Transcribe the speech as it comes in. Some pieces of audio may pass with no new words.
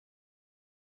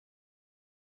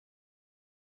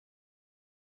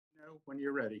When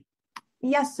you're ready.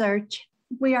 Yes, sir.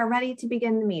 We are ready to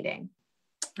begin the meeting.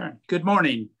 All right. Good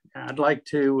morning. I'd like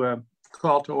to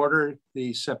call to order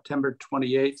the September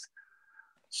 28th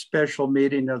special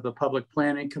meeting of the Public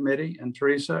Planning Committee. And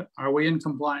Teresa, are we in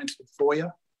compliance with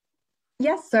FOIA?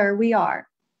 Yes, sir, we are.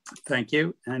 Thank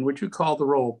you. And would you call the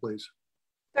roll, please?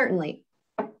 Certainly.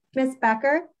 Ms.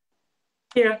 Becker?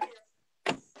 Here.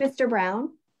 Mr.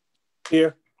 Brown?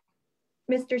 Here.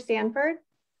 Mr. Sanford?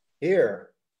 Here.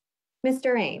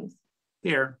 Mr. Ames?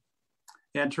 Here.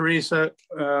 And Teresa,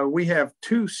 we have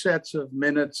two sets of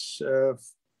minutes,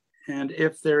 and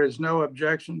if there is no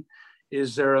objection,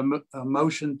 is there a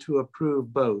motion to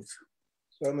approve both?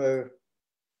 So moved.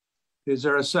 Is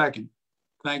there a second?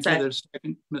 Thank you. There's a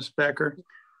second. Ms. Becker,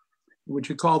 would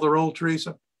you call the roll,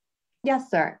 Teresa?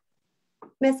 Yes, sir.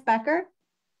 Ms. Becker?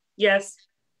 Yes.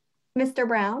 Mr.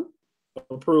 Brown?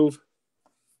 Approve.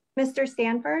 Mr.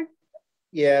 Sanford?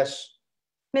 Yes.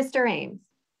 Mr. Ames?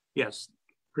 Yes,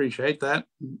 appreciate that.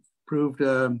 Approved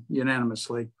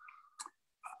unanimously.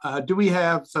 Do we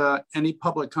have any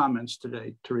public comments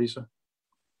today, Teresa?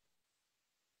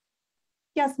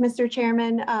 Yes, Mr.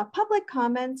 Chairman. Public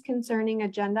comments concerning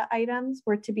agenda items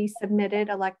were to be submitted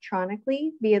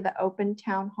electronically via the Open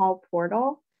Town Hall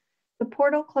portal. The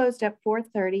portal closed at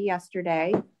 4:30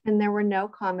 yesterday, and there were no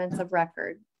comments of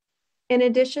record. In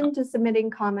addition to submitting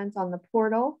comments on the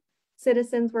portal,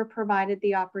 citizens were provided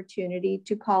the opportunity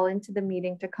to call into the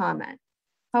meeting to comment.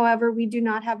 However, we do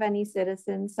not have any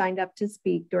citizens signed up to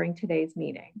speak during today's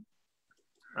meeting.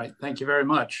 All right, thank you very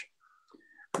much.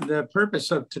 The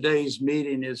purpose of today's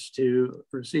meeting is to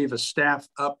receive a staff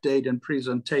update and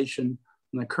presentation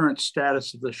on the current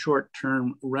status of the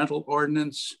short-term rental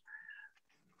ordinance.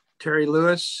 Terry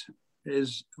Lewis,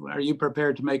 are you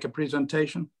prepared to make a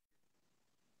presentation?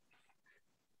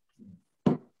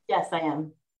 Yes, I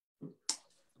am.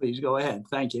 Please go ahead.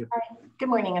 Thank you. All right. Good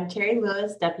morning. I'm Terry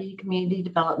Lewis, Deputy Community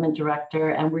Development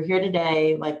Director, and we're here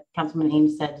today, like Councilman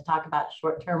Ames said, to talk about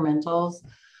short-term rentals,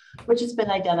 which has been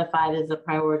identified as a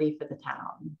priority for the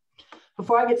town.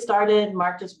 Before I get started,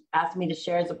 Mark just asked me to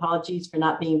share his apologies for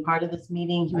not being part of this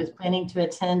meeting. He was planning to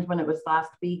attend when it was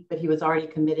last week, but he was already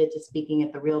committed to speaking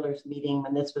at the Realtors meeting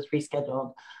when this was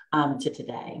rescheduled to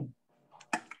today.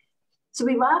 So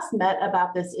we last met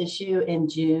about this issue in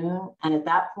June, and at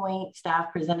that point,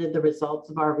 staff presented the results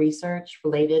of our research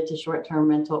related to short-term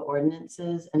rental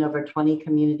ordinances in over 20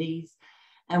 communities,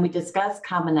 and we discussed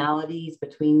commonalities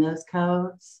between those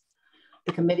codes.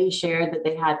 The committee shared that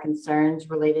they had concerns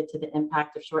related to the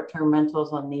impact of short-term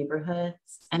rentals on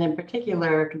neighborhoods, and in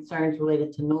particular, concerns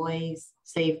related to noise,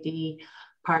 safety,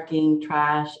 parking,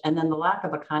 trash, and then the lack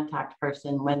of a contact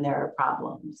person when there are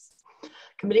problems.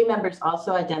 Committee members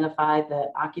also identified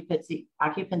that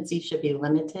occupancy should be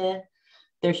limited.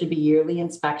 There should be yearly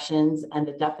inspections, and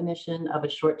the definition of a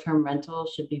short-term rental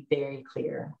should be very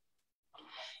clear.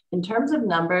 In terms of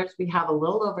numbers, we have a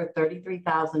little over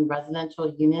 33,000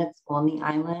 residential units on the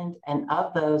island, and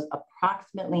of those,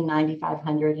 approximately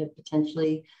 9,500 have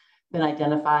potentially been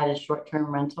identified as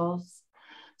short-term rentals.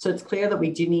 So it's clear that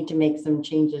we do need to make some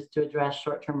changes to address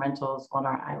short-term rentals on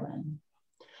our island.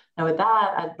 Now with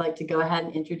that, I'd like to go ahead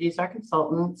and introduce our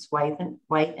consultants, White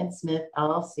and Smith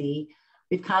LLC.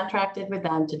 We've contracted with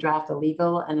them to draft a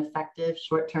legal and effective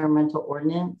short-term rental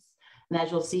ordinance. And as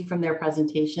you'll see from their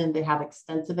presentation, they have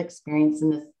extensive experience in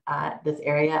this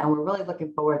area, and we're really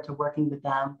looking forward to working with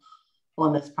them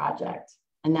on this project.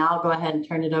 And now I'll go ahead and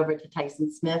turn it over to Tyson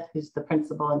Smith, who's the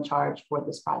principal in charge for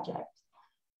this project.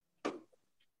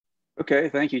 Okay,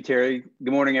 thank you, Terry.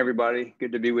 Good morning, everybody.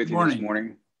 Good to be with you this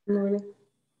morning. Good morning.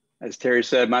 As Terry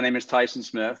said, my name is Tyson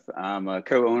Smith. I'm a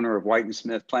co-owner of White and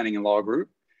Smith Planning and Law Group.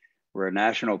 We're a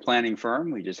national planning firm.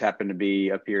 We just happen to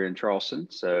be up here in Charleston,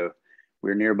 so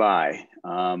we're nearby.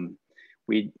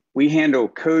 We handle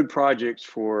code projects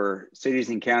for cities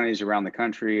and counties around the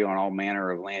country on all manner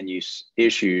of land use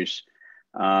issues,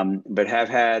 but have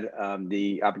had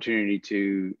the opportunity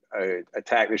to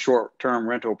attack the short-term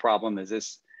rental problem as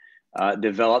this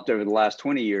developed over the last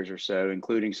 20 years or so,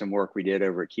 including some work we did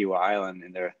over at Kiawah Island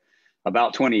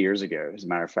about 20 years ago, as a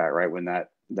matter of fact, right when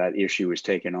that issue was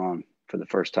taken on for the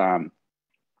first time.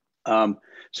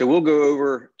 So we'll go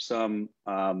over some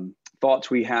thoughts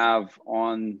we have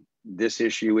on this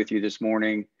issue with you this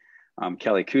morning.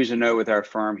 Kelly Cousineau with our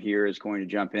firm here is going to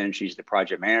jump in. She's the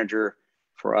project manager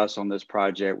for us on this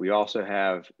project. We also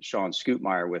have Sean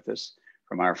Scootmeyer with us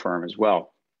from our firm as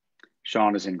well.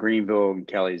 Sean is in Greenville and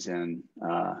Kelly's in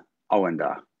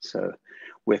Owenda. So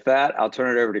with that, I'll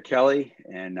turn it over to Kelly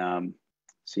and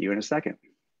see you in a second.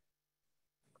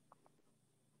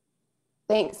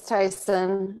 Thanks,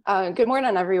 Tyson. Good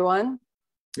morning, everyone.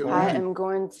 I am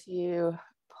going to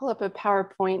pull up a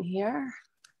PowerPoint here.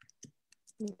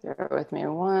 Bear with me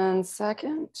 1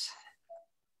 second.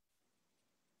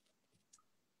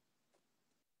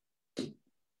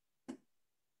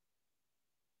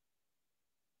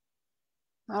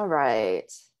 All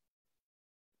right.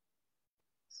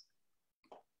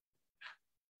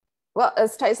 Well,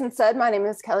 as Tyson said, my name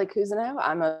is Kelly Cousineau.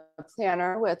 I'm a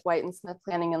planner with White and Smith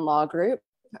Planning and Law Group.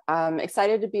 I'm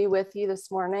excited to be with you this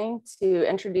morning to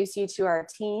introduce you to our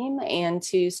team and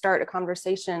to start a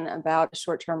conversation about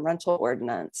short-term rental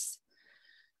ordinance.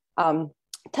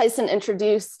 Tyson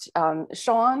introduced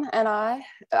Sean and I,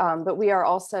 but we are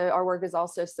also, our work is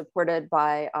also supported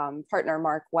by partner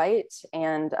Mark White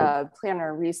and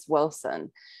planner Reese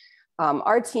Wilson.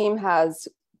 Our team has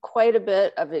quite a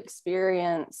bit of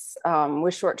experience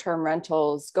with short-term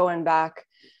rentals going back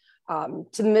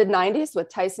to the mid-90s with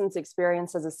Tyson's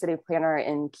experience as a city planner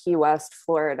in Key West,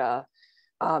 Florida.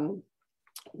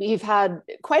 We've had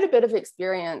quite a bit of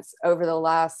experience over the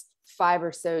last 5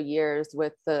 or so years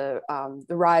with the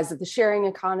rise of the sharing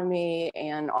economy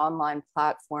and online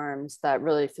platforms that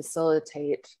really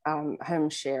facilitate home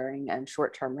sharing and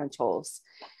short-term rentals.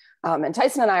 And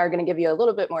Tyson and I are going to give you a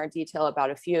little bit more detail about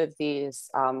a few of these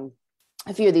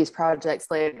projects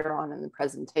later on in the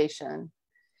presentation.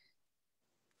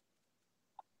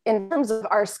 In terms of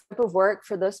our scope of work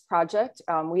for this project,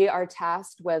 we are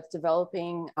tasked with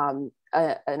developing an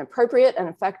appropriate and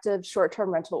effective short-term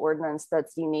rental ordinance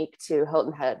that's unique to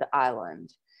Hilton Head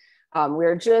Island.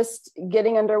 We're just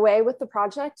getting underway with the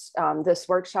project. This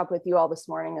workshop with you all this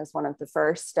morning is one of the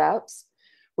first steps.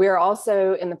 We are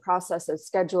also in the process of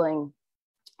scheduling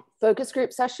focus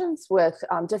group sessions with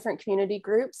different community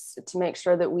groups to make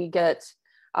sure that we get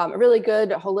a really good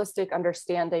holistic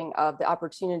understanding of the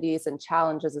opportunities and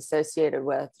challenges associated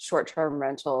with short-term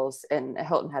rentals in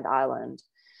Hilton Head Island.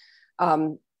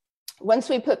 Once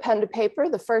we put pen to paper,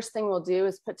 the first thing we'll do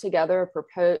is put together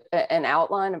an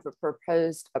outline of a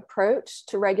proposed approach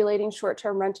to regulating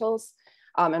short-term rentals.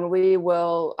 And we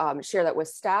will share that with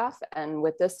staff and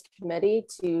with this committee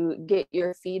to get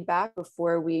your feedback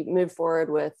before we move forward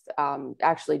with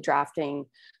actually drafting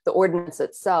the ordinance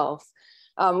itself.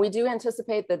 We do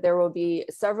anticipate that there will be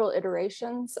several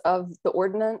iterations of the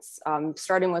ordinance,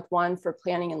 starting with one for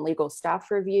planning and legal staff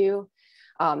review,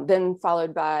 then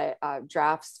followed by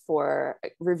drafts for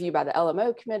review by the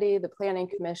LMO committee, the planning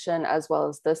commission, as well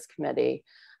as this committee.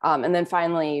 And then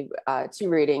finally, 2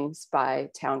 readings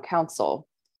by town council.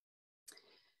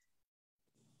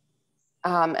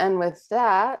 And with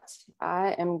that,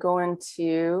 I am going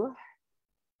to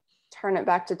turn it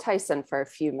back to Tyson for a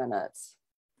few minutes.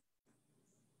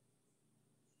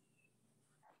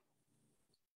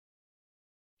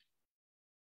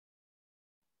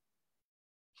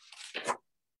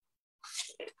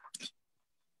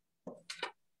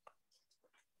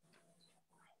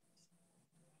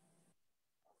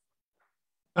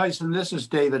 Tyson, this is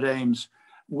David Ames.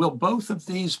 Will both of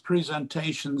these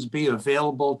presentations be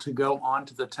available to go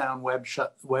onto the town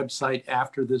website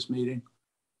after this meeting?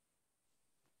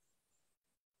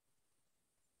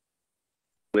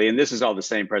 And this is all the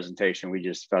same presentation. We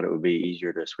just thought it would be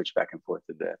easier to switch back and forth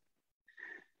a bit.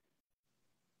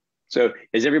 So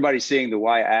is everybody seeing the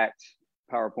Why Act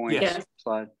PowerPoint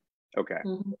slide? Okay.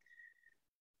 Mm-hmm.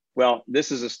 Well,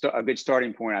 this is a good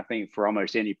starting point, I think, for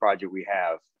almost any project we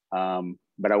have.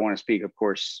 But I want to speak, of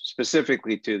course,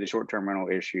 specifically to the short-term rental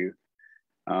issue.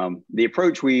 The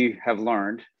approach we have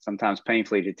learned, sometimes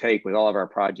painfully to take with all of our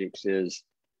projects, is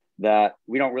that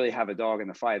we don't really have a dog in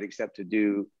the fight except to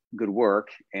do good work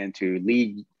and to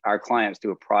lead our clients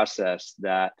through a process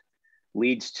that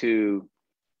leads to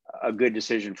a good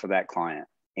decision for that client.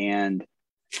 And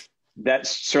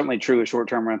that's certainly true with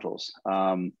short-term rentals.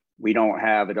 We don't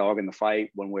have a dog in the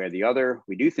fight one way or the other.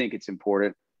 We do think it's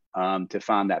important to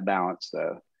find that balance,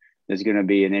 though. There's going to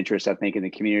be an interest, I think, in the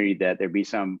community that there be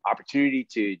some opportunity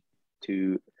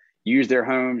to use their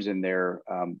homes and their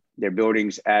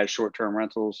buildings as short-term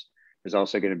rentals. There's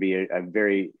also going to be a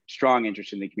very strong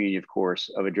interest in the community, of course,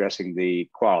 of addressing the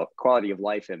quality of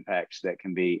life impacts that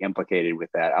can be implicated with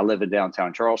that. I live in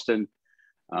downtown Charleston,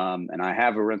 and I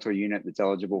have a rental unit that's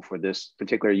eligible for this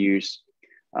particular use.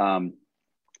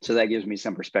 So that gives me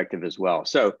some perspective as well.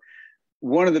 So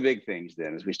one of the big things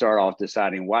then, as we start off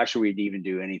deciding why should we even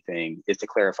do anything, is to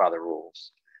clarify the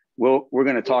rules. We're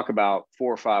going to talk about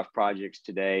 4 or 5 projects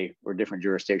today, or different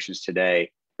jurisdictions today,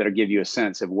 that'll give you a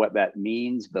sense of what that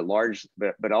means,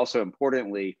 but also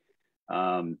importantly,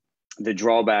 the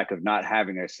drawback of not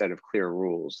having a set of clear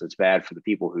rules. It's bad for the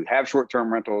people who have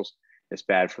short-term rentals, it's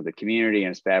bad for the community,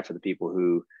 and it's bad for the people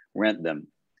who rent them.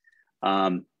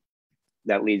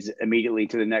 that leads immediately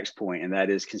to the next point, and that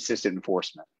is consistent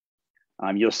enforcement.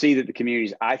 You'll see that the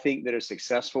communities I think that are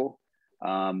successful,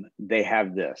 they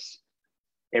have this.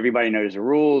 Everybody knows the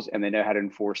rules and they know how to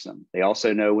enforce them. They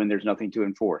also know when there's nothing to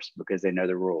enforce because they know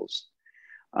the rules.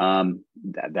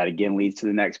 That again leads to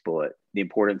the next bullet, the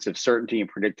importance of certainty and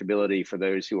predictability for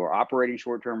those who are operating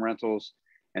short-term rentals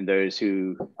and those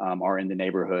who are in the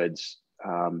neighborhoods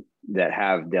that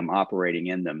have them operating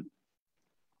in them.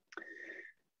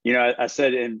 You know, I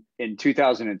said in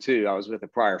 2002, I was with a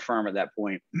prior firm at that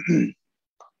point.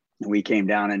 We came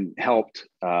down and helped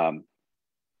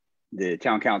the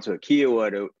town council of Kiowa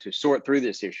to sort through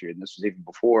this issue. And this was even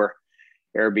before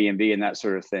Airbnb and that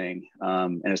sort of thing.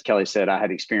 And as Kelly said, I had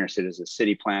experienced it as a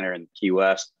city planner in Key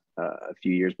West a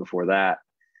few years before that.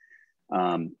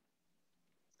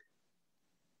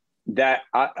 That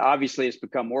obviously has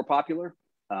become more popular.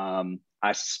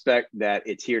 I suspect that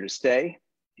it's here to stay.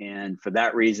 And for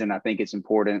that reason, I think it's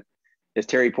important, as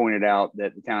Terry pointed out,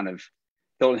 that the town of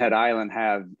Hilton Head Island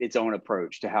have its own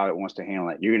approach to how it wants to handle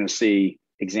it. You're going to see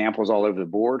examples all over the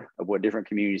board of what different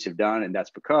communities have done. And that's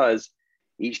because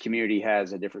each community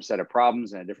has a different set of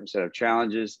problems and a different set of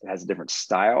challenges. It has a different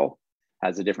style,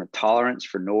 has a different tolerance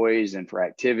for noise and for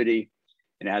activity,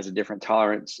 and it has a different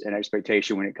tolerance and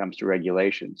expectation when it comes to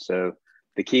regulation. So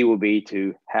the key will be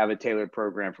to have a tailored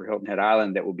program for Hilton Head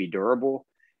Island that will be durable,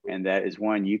 and that is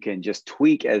one you can just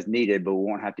tweak as needed, but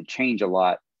won't have to change a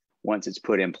lot once it's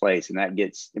put in place. And that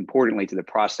gets importantly to the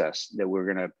process that we're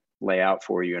going to lay out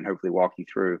for you and hopefully walk you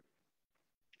through.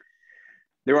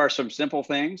 There are some simple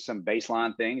things, some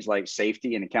baseline things like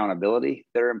safety and accountability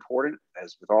that are important,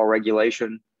 as with all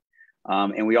regulation.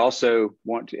 And we also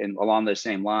want to, and along those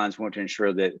same lines, want to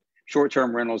ensure that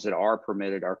short-term rentals that are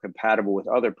permitted are compatible with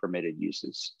other permitted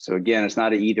uses. So again, it's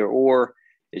not an either or.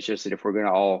 It's just that if we're going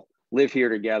to all live here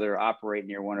together, operate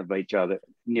near one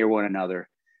another,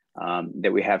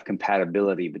 that we have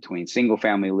compatibility between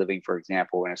single-family living, for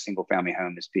example, and a single-family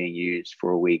home that's being used for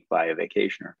a week by a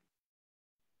vacationer.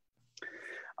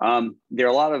 There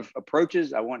are a lot of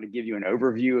approaches. I want to give you an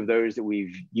overview of those that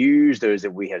we've used, those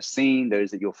that we have seen,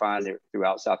 those that you'll find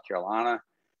throughout South Carolina.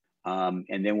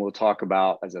 And then we'll talk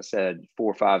about, as I said,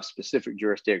 4 or 5 specific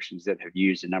jurisdictions that have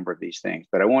used a number of these things.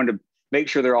 But I wanted to make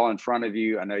sure they're all in front of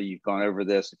you. I know you've gone over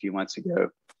this a few months ago,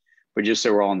 but just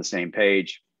so we're all on the same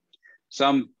page.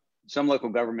 Some local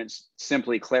governments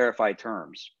simply clarify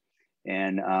terms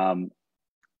and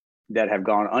that have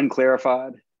gone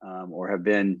unclarified or have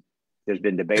been, there's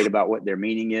been debate about what their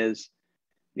meaning is.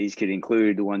 These could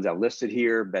include the ones I've listed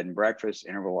here: bed and breakfast,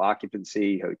 interval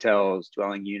occupancy, hotels,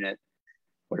 dwelling unit.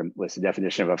 What's the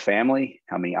definition of a family?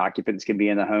 How many occupants can be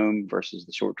in the home versus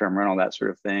the short-term rental, that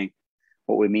sort of thing.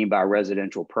 What we mean by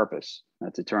residential purpose.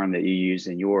 That's a term that you use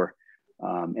in your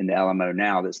in the LMO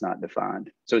now that's not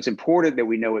defined. So it's important that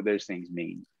we know what those things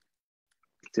mean.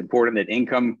 It's important that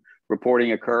income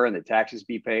reporting occur and that taxes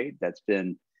be paid. That's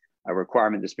been a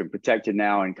requirement that's been protected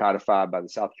now and codified by the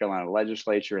South Carolina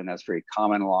legislature, and that's very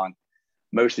common along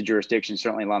most of the jurisdictions,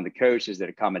 certainly along the coast, is that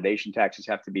accommodation taxes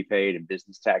have to be paid and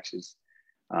business taxes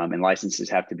and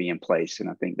licenses have to be in place. And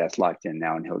I think that's locked in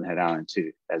now in Hilton Head Island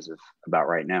too, as of about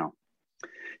right now.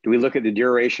 Do we look at the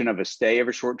duration of a stay of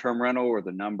a short-term rental or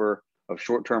the number of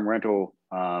short-term rental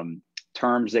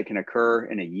terms that can occur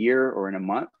in a year or in a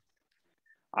month?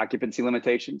 Occupancy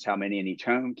limitations, how many in each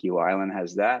home? Kiowa Island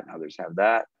has that, others have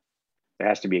that. There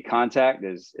has to be a contact,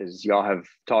 as y'all have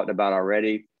talked about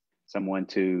already, someone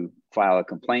to file a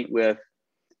complaint with,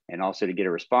 and also to get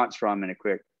a response from in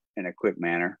a quick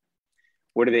manner.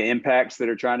 What are the impacts that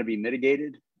are trying to be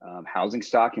mitigated? Housing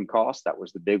stock and cost. That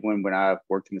was the big one when I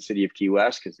worked in the city of Key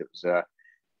West, because it was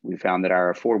we found that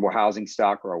our affordable housing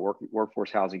stock or our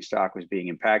workforce housing stock was being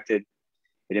impacted.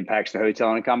 It impacts the hotel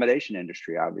and accommodation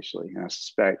industry, obviously. And I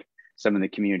suspect some of the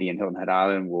community in Hilton Head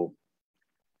Island will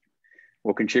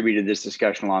contribute to this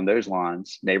discussion along those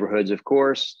lines. Neighborhoods, of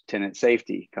course, tenant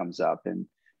safety comes up, and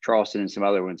Charleston and some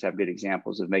other ones have good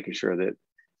examples of making sure that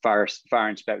fire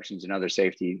inspections and other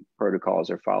safety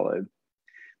protocols are followed.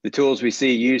 The tools we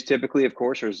see used typically, of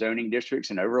course, are zoning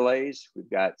districts and overlays. We've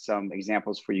got some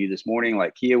examples for you this morning,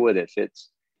 like Kiowa, that fits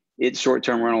its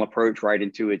short-term rental approach right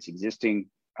into its existing,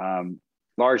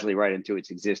 largely right into its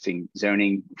existing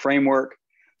zoning framework.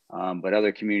 But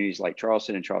other communities like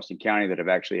Charleston and Charleston County that have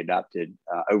actually adopted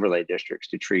overlay districts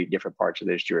to treat different parts of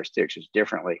those jurisdictions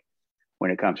differently when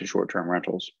it comes to short-term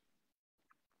rentals.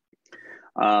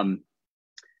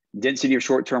 Density of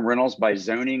short-term rentals by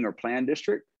zoning or plan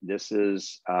district. This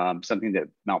is something that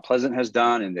Mount Pleasant has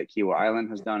done and that Kiowa Island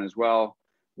has done as well.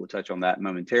 We'll touch on that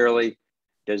momentarily.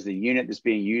 Does the unit that's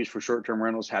being used for short-term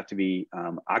rentals have to be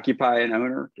occupied by an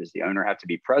owner? Does the owner have to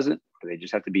be present? Or they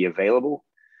just have to be available?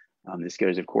 This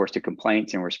goes, of course, to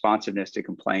complaints and responsiveness to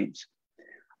complaints.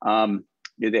 Do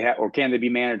they have, or can they be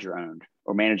manager owned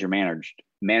or manager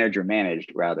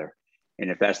managed rather? And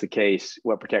if that's the case,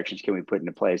 what protections can we put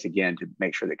into place again to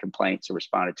make sure that complaints are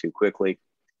responded to quickly?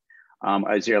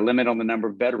 Is there a limit on the number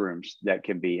of bedrooms that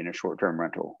can be in a short-term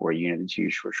rental or a unit that's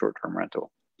used for a short-term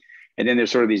rental? And then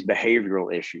there's sort of these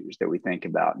behavioral issues that we think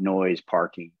about: noise,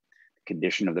 parking,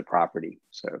 condition of the property.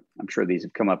 So I'm sure these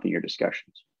have come up in your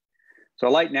discussions. So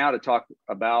I'd like now to talk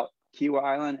about Kiawah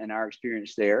Island and our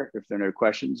experience there. If there are no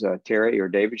questions, Terry or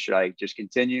David, should I just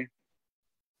continue?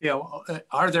 Yeah, well,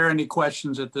 are there any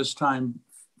questions at this time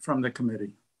from the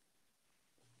committee?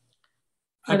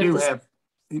 I do have,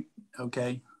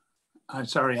 okay. I'm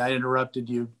sorry, I interrupted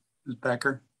you, Ms.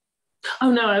 Becker.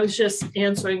 Oh, no, I was just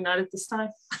answering, not at this time.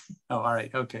 Oh, all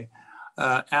right, okay.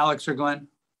 Alex or Glenn?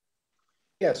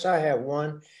 Yes, I have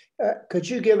one. Could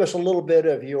you give us a little bit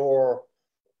of your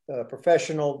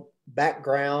professional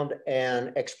background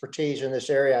and expertise in this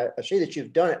area? I see that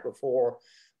you've done it before,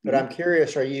 but I'm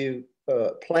curious, are you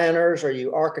planners? Are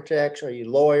you architects? Are you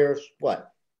lawyers?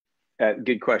 What?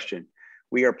 Good question.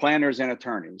 We are planners and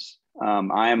attorneys.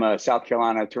 I am a South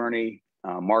Carolina attorney.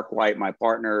 Mark White, my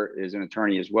partner, is an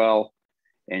attorney as well.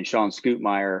 And Sean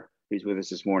Scootmeyer, who's with us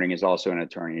this morning, is also an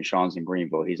attorney. And Sean's in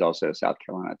Greenville. He's also a South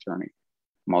Carolina attorney.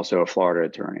 I'm also a Florida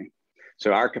attorney.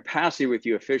 So our capacity with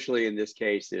you officially in this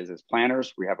case is as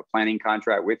planners. We have a planning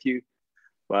contract with you,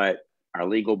 but our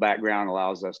legal background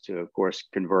allows us to, of course,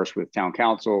 converse with town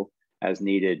council as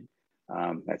needed.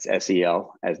 That's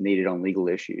SEL, as needed on legal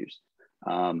issues.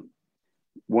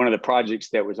 One of the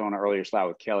projects that was on an earlier slide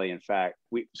with Kelly, in fact,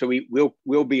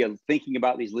 we'll be thinking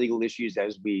about these legal issues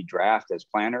as we draft as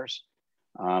planners.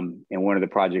 And one of the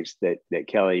projects that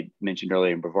Kelly mentioned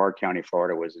earlier in Brevard County,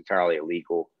 Florida, was entirely a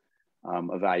legal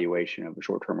evaluation of a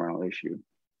short-term rental issue.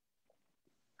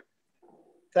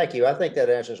 Thank you. I think that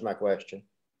answers my question.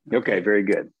 Okay, very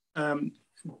good.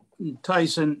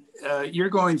 Tyson, you're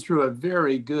going through a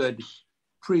very good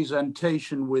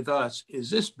presentation with us.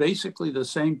 Is this basically the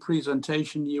same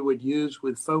presentation you would use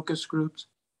with focus groups?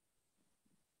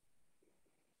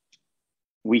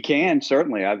 We can,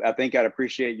 certainly. I think I'd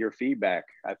appreciate your feedback.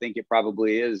 I think it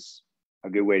probably is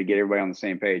a good way to get everybody on the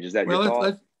same page. Is that your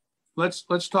thought?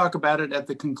 Let's talk about it at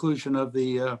the conclusion of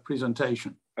the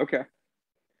presentation. Okay.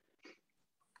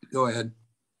 Go ahead.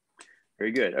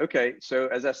 Very good. Okay. So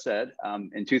as I said,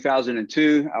 in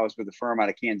 2002, I was with a firm out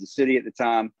of Kansas City at the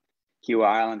time. Kiawah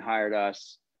Island hired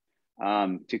us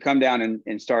to come down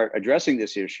and start addressing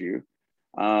this issue.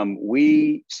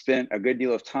 We spent a good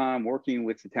deal of time working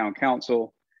with the town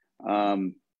council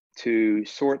to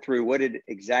sort through what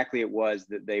exactly it was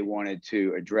that they wanted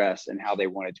to address and how they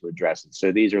wanted to address it.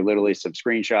 So these are literally some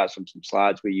screenshots from some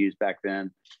slides we used back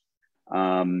then.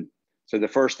 So the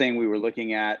first thing we were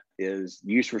looking at is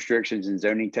use restrictions and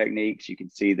zoning techniques. You can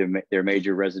see their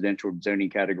major residential zoning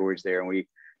categories there. And we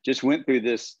just went through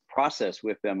this process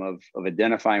with them of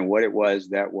identifying what it was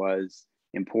that was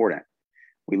important.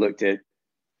 We looked at,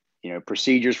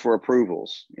 procedures for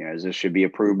approvals. This should be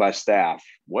approved by staff.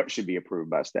 What should be approved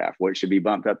by staff? What should be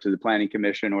bumped up to the planning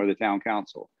commission or the town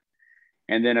council?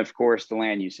 And then, of course, the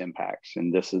land use impacts.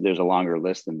 And there's a longer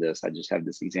list than this. I just have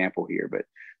this example here. But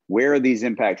where are these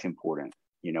impacts important?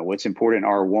 What's important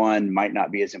in R1 might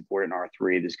not be as important in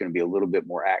R3. There's going to be a little bit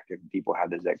more active and people have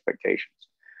those expectations.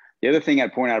 The other thing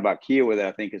I'd point out about Kiawah that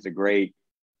I think is a great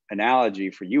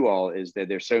analogy for you all is that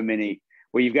there's so many.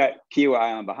 Well, you've got Kiawah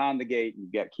Island behind the gate, and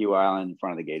you've got Kiawah Island in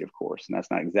front of the gate, of course. And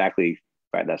that's not exactly,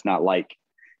 right, that's not like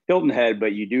Hilton Head,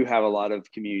 but you do have a lot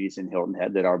of communities in Hilton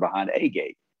Head that are behind a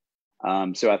gate.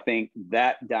 So I think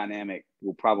that dynamic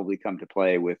will probably come to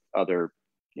play with other,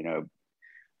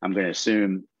 I'm going to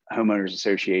assume homeowners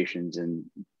associations and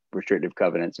restrictive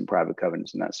covenants and private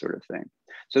covenants and that sort of thing.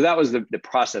 So that was the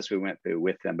process we went through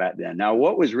with them back then. Now,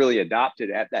 what was really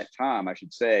adopted at that time, I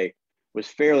should say, was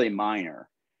fairly minor.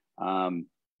 The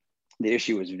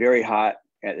issue was very hot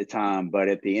at the time, but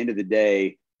at the end of the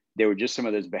day, there were just some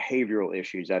of those behavioral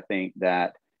issues, I think,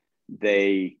 that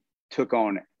they took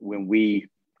on when we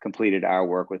completed our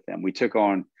work with them. We took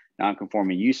on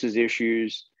non-conforming uses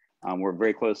issues. Worked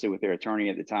very closely with their attorney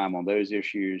at the time on those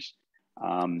issues.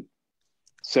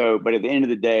 But at the end of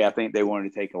the day, I think they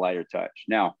wanted to take a lighter touch.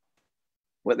 Now,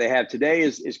 what they have today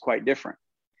is quite different.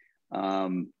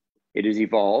 It has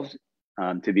evolved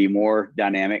to be more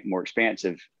dynamic, more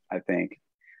expansive, I think.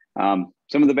 Some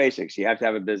of the basics: you have to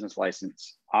have a business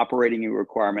license. Operating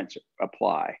requirements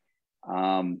apply.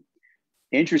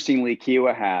 Interestingly,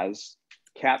 Kiawah has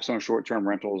caps on short-term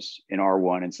rentals in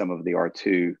R1 and some of the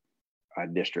R2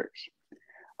 districts.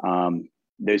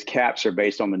 Those caps are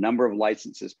based on the number of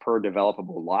licenses per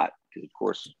developable lot, because of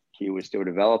course, Kiowa is still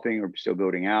developing or still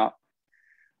building out.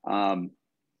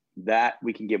 That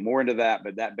we can get more into that,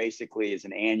 but that basically is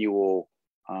an annual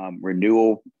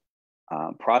renewal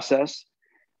process.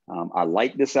 I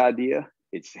like this idea.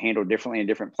 It's handled differently in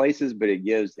different places, but it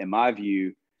gives, in my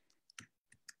view,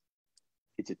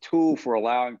 it's a tool for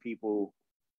allowing people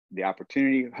the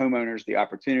opportunity, homeowners, the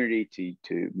opportunity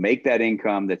to make that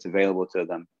income that's available to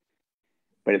them,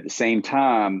 but at the same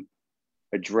time,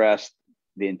 address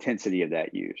the intensity of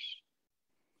that use.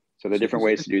 So there are different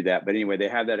ways to do that. But anyway, they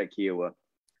have that at Kiowa.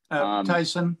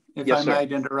 Tyson, if yes, I sir.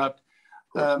 might interrupt.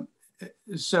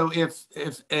 So if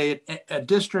a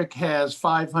district has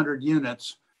 500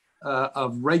 units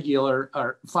of regular,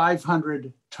 or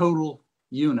 500 total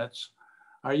units,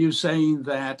 are you saying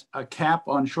that a cap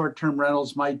on short-term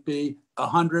rentals might be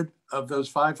 100 of those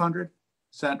 500?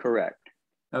 Is that correct?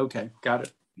 Okay, got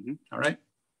it. All right.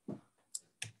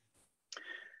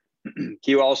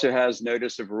 Kiowa also has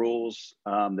notice of rules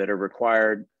that are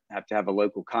required. Have to have a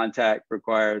local contact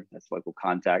required. That's local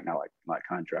contact, not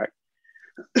contract.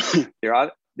 There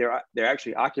are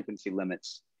actually occupancy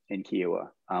limits in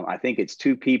Kiowa. I think it's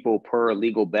 2 people per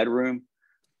legal bedroom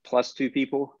plus 2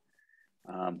 people,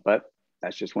 but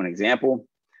that's just one example.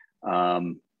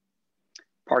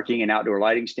 Parking and outdoor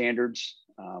lighting standards.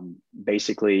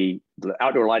 Basically, the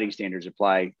outdoor lighting standards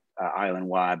apply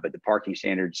island-wide, but the parking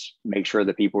standards make sure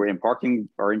that people in parking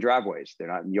are in driveways. They're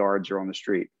not in yards or on the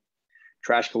street.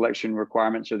 Trash collection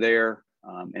requirements are there,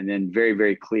 and then very,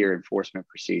 very clear enforcement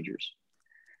procedures.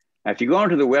 Now, if you go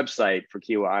onto the website for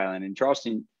Kiowa Island, and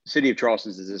Charleston, City of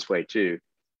Charleston is this way too.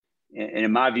 And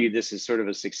in my view, this is sort of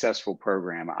a successful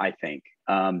program, I think.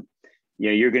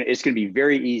 It's going to be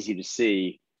very easy to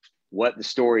see what the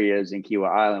story is in Kiowa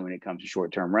Island when it comes to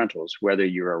short-term rentals, whether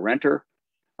you're a renter,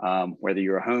 whether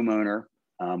you're a homeowner,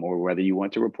 or whether you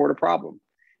want to report a problem.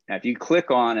 Now, if you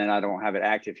click on, and I don't have it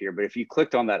active here, but if you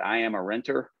clicked on that I am a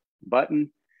renter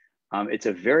button, it's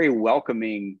a very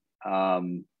welcoming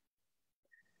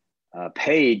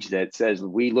page that says,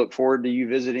 we look forward to you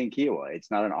visiting Kiowa. It's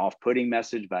not an off-putting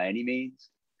message by any means.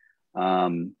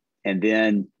 And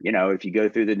then, if you go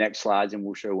through the next slides, and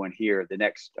we'll show one here, the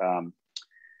next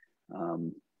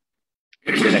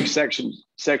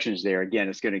sections there, again,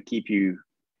 it's going to keep you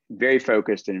very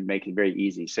focused and make it very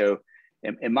easy. So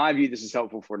in my view, this is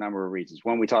helpful for a number of reasons.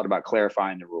 One, we talked about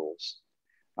clarifying the rules.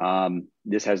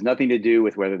 This has nothing to do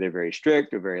with whether they're very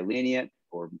strict or very lenient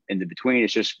or in the between.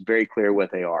 It's just very clear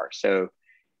what they are. So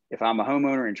if I'm a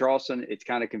homeowner in Charleston, it's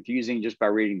kind of confusing just by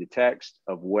reading the text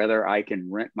of whether I can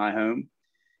rent my home.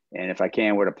 And if I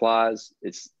can, what applies.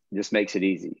 This makes it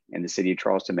easy, and the City of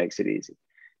Charleston makes it easy.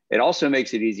 It also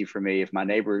makes it easy for me if my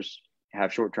neighbors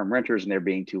have short-term renters and they're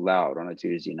being too loud on a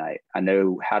Tuesday night. I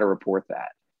know how to report that.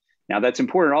 Now, that's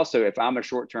important also if I'm a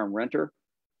short-term renter,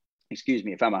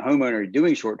 if I'm a homeowner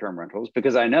doing short-term rentals,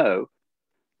 because I know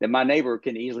that my neighbor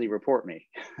can easily report me.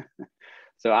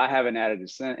 So I have an added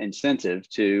incentive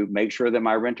to make sure that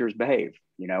my renters behave,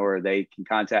 or they can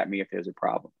contact me if there's a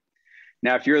problem.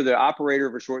 Now, if you're the operator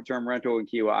of a short-term rental in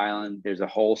Kiowa Island, there's a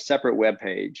whole separate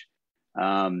webpage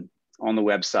on the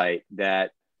website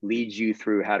that leads you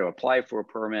through how to apply for a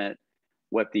permit,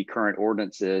 what the current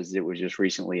ordinance is. It was just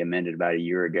recently amended about a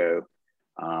year ago.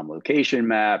 Location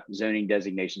map, zoning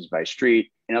designations by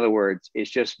street. In other words,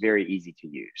 it's just very easy to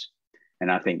use.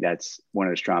 And I think that's one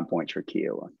of the strong points for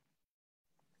Kiowa.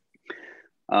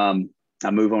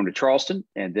 I'll move on to Charleston.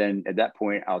 And then at that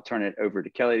point, I'll turn it over to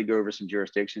Kelly to go over some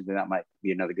jurisdictions. And that might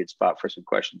be another good spot for some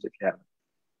questions if you have them.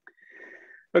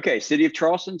 Okay, City of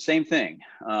Charleston, same thing.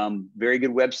 Very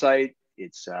good website.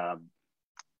 It's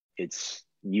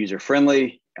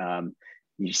user-friendly.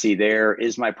 You see there,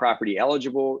 is my property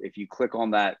eligible? If you click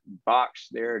on that box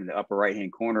there in the upper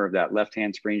right-hand corner of that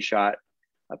left-hand screenshot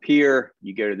up here,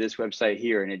 you go to this website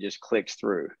here and it just clicks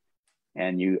through.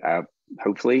 And you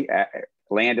hopefully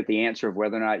land at the answer of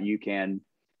whether or not you can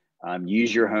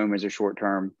use your home as a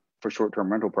short-term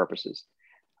rental purposes.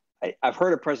 I've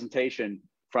heard a presentation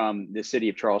from the City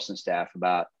of Charleston staff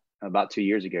about 2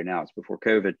 years ago now, it's before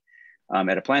COVID,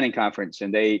 at a planning conference,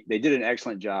 and they did an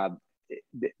excellent job.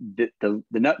 The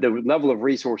level of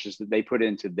resources that they put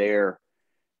into their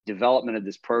development of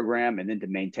this program and then to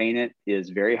maintain it is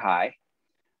very high.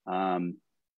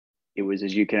 It was,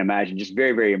 as you can imagine, just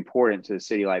very, very important to a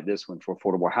city like this one for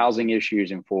affordable housing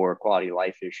issues and for quality of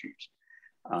life issues.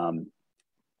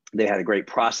 They had a great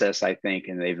process, I think,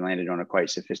 and they've landed on a quite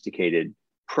sophisticated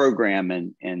program,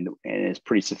 and it's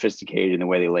pretty sophisticated in the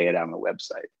way they lay it out on the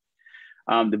website.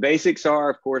 The basics are,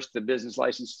 of course, the business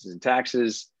licenses and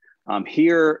taxes.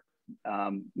 Here,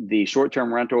 the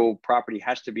short-term rental property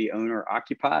has to be owner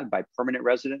occupied by permanent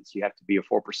residents. You have to be a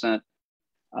 4%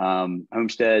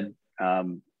 homestead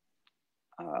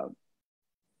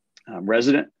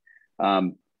resident,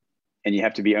 and you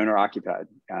have to be owner occupied.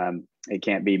 It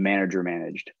can't be manager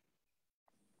managed.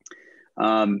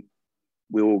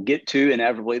 We will get to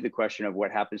inevitably the question of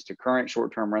what happens to current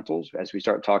short-term rentals as we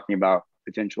start talking about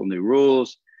potential new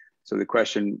rules. So the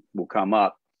question will come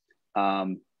up.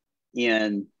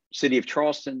 In City of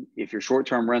Charleston, if your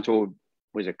short-term rental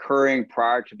was occurring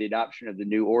prior to the adoption of the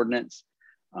new ordinance,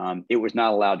 it was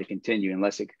not allowed to continue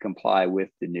unless it could comply with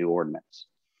the new ordinance.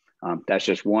 That's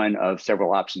just one of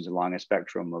several options along a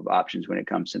spectrum of options when it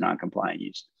comes to non-compliant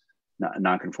use,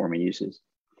 non-conforming uses.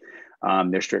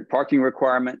 There's strict parking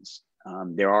requirements.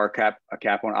 There are a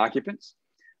cap on occupants,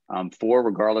 4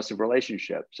 regardless of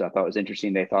relationship. So I thought it was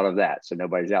interesting they thought of that. So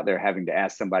nobody's out there having to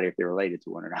ask somebody if they're related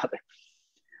to one another.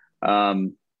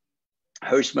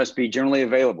 Hosts must be generally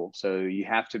available. So you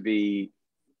have to be,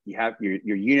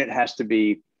 your unit has to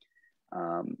be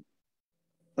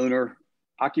owner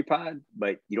occupied,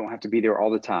 but you don't have to be there all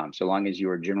the time, so long as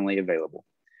you are generally available.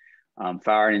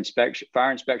 Fire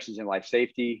inspections and life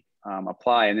safety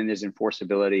apply, and then there's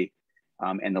enforceability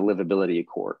and the livability of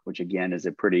court, which again is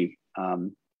a pretty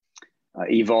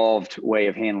evolved way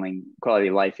of handling quality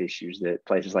of life issues that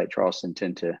places like Charleston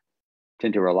tend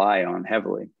to rely on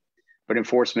heavily. But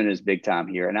enforcement is big time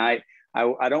here, and I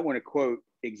don't want to quote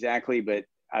exactly, but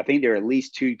I think there are at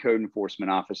least 2 code enforcement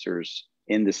officers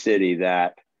in the city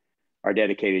that are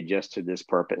dedicated just to this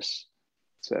purpose.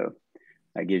 So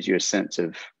that gives you a sense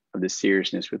of the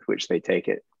seriousness with which they take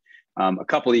it. A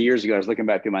couple of years ago, I was looking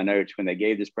back through my notes when they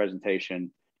gave this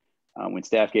presentation, when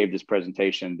staff gave this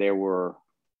presentation, there were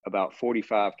about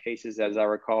 45 cases, as I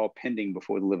recall, pending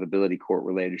before the livability court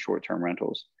related to short-term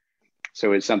rentals.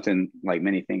 So it's something like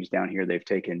many things down here they've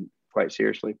taken quite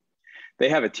seriously. They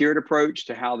have a tiered approach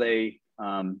to how they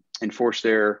enforce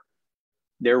their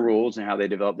rules and how they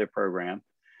develop their program.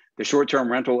 The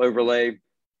short-term rental overlay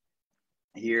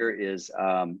here is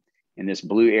in this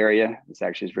blue area. This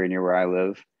actually is very near where I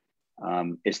live.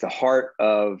 It's the heart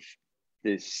of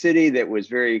the city that was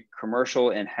very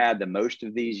commercial and had the most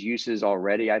of these uses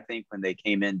already, I think, when they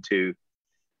came into,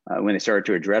 when they started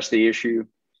to address the issue.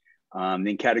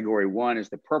 Then category 1 is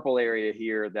the purple area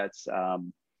here. That's the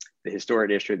historic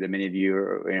district that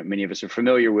many of us are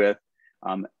familiar with.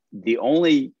 The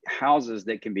only houses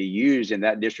that can be used in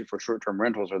that district for short-term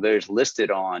rentals are those listed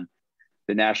on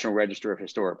the National Register of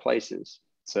Historic Places.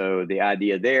 So the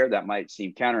idea there, that might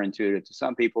seem counterintuitive to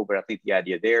some people, but I think the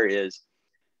idea there is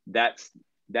that's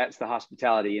the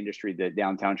hospitality industry that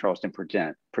downtown Charleston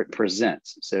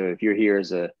presents. So if you're here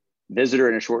as a visitor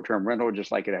in a short-term rental,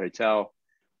 just like at a hotel,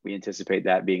 we anticipate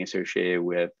that being associated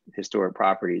with historic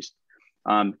properties.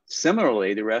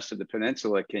 Similarly, the rest of the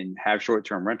peninsula can have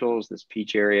short-term rentals, this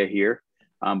peach area here,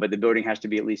 but the building has to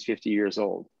be at least 50 years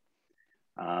old.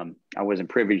 I wasn't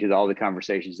privy to all the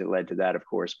conversations that led to that, of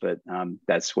course, but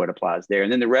that's what applies there.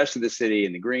 And then the rest of the city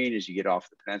in the green, as you get off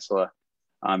the peninsula,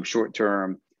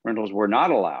 short-term rentals were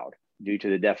not allowed due to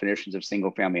the definitions of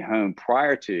single-family home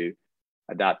prior to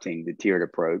adopting the tiered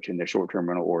approach in the short-term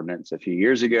rental ordinance a few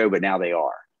years ago, but now they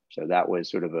are. So that was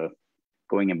sort of a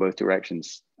going in both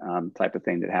directions type of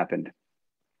thing that happened.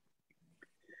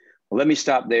 Well, let me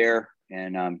stop there,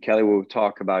 and Kelly will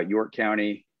talk about York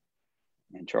County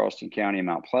and Charleston County and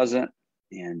Mount Pleasant,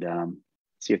 and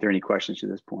see if there are any questions to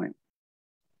this point.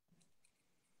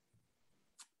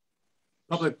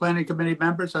 Public Planning Committee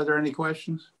members, are there any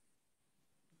questions?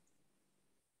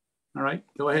 All right,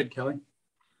 go ahead, Kelly.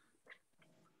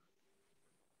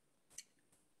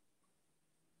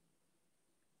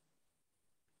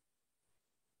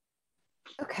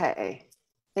 Okay,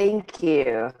 thank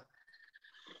you.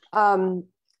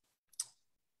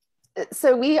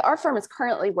 So our firm is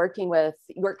currently working with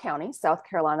York County, South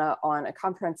Carolina, on a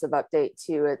comprehensive update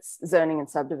to its zoning and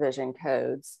subdivision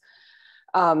codes.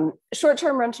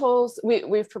 Short-term rentals,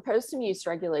 we've proposed some use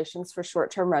regulations for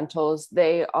short-term rentals.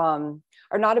 They are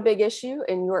not a big issue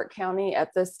in York County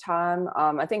at this time.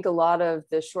 I think a lot of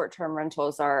the short-term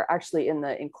rentals are actually in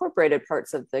the incorporated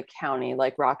parts of the county,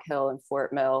 like Rock Hill and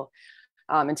Fort Mill,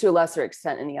 and to a lesser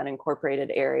extent in the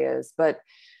unincorporated areas. But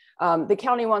the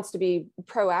county wants to be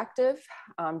proactive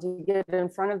to get in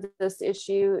front of this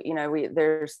issue. You know,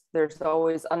 there's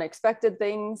always unexpected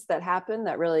things that happen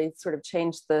that really sort of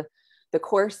change the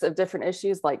course of different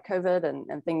issues like COVID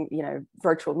and things, you know,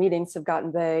 virtual meetings have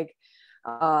gotten big.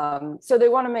 So they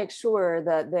want to make sure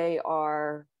that they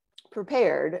are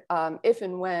prepared if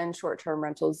and when short-term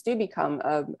rentals do become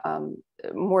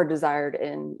more desired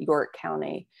in York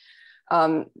County.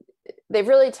 They've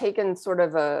really taken sort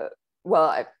of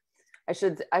I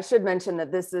should mention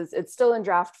that it's still in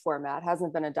draft format,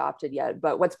 hasn't been adopted yet,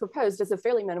 but what's proposed is a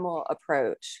fairly minimal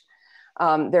approach.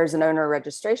 There's an owner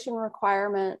registration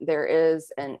requirement. There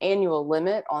is an annual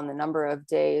limit on the number of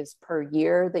days per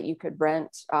year that you could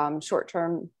rent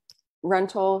short-term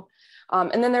rental.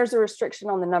 And then there's a restriction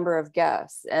on the number of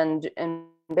guests. And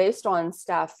based on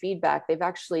staff feedback, they've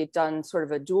actually done sort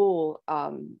of a dual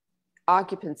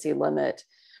occupancy limit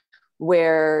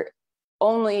where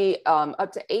only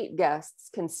up to 8 guests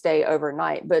can stay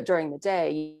overnight, but during the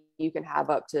day, you can have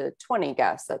up to 20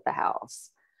 guests at the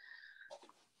house.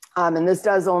 And this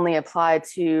does only apply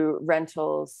to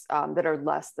rentals that are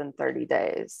less than 30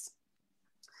 days.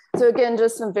 So again,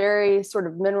 just some very sort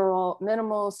of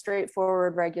minimal,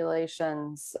 straightforward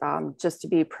regulations just to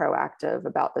be proactive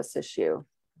about this issue.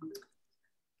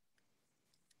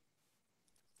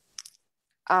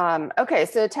 Okay,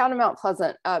 so Town of Mount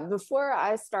Pleasant. Before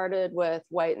I started with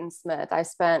White and Smith, I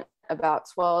spent about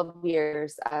 12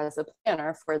 years as a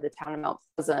planner for the Town of Mount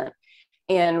Pleasant.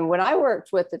 And when I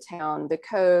worked with the town, the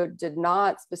code did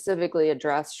not specifically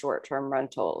address short-term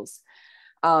rentals.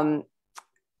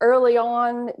 Early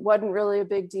on, it wasn't really a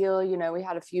big deal. You know, we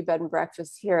had a few bed and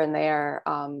breakfasts here and there,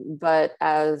 but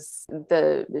as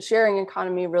the sharing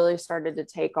economy really started to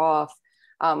take off,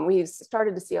 we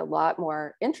started to see a lot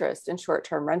more interest in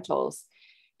short-term rentals.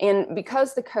 And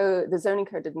because the zoning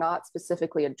code did not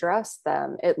specifically address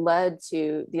them, it led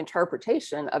to the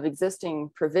interpretation of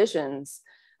existing provisions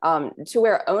to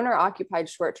where owner-occupied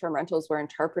short-term rentals were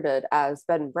interpreted as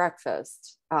bed and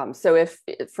breakfast. So if,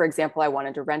 for example, I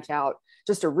wanted to rent out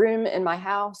just a room in my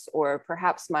house or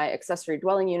perhaps my accessory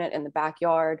dwelling unit in the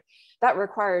backyard, that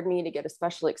required me to get a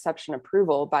special exception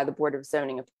approval by the Board of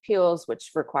Zoning Appeals,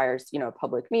 which requires, you know, a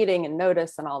public meeting and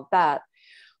notice and all of that.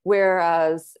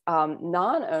 Whereas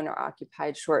non-owner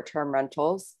occupied short-term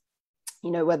rentals,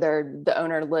 you know, whether the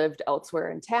owner lived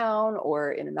elsewhere in town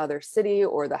or in another city,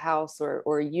 or the house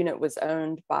or a unit was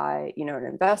owned by, you know, an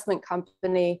investment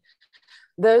company,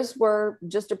 those were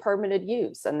just a permitted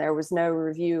use and there was no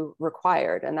review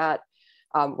required. And that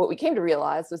what we came to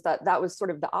realize was that that was sort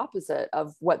of the opposite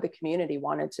of what the community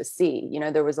wanted to see. You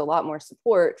know, there was a lot more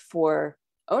support for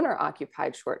owner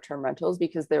occupied short-term rentals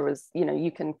because there was, you know, you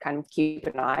can kind of keep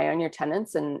an eye on your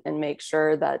tenants and make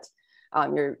sure that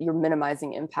you're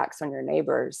minimizing impacts on your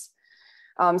neighbors.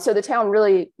 So the town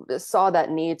really saw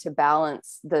that need to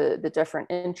balance the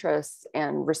different interests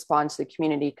and respond to the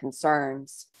community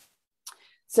concerns.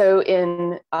 So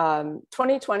in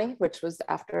 2020, which was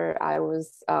after I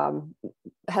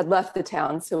had left the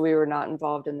town, so we were not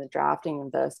involved in the drafting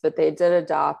of this, but they did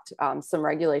adopt some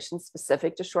regulations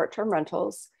specific to short-term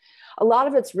rentals. A lot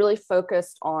of it's really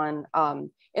focused on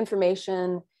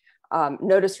information,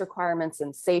 notice requirements,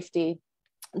 and safety.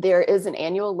 There is an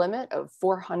annual limit of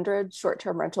 400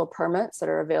 short-term rental permits that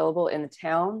are available in the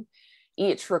town.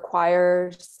 Each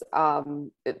requires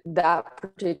that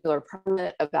particular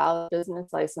permit, a valid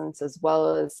business license, as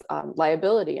well as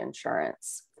liability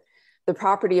insurance. The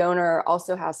property owner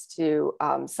also has to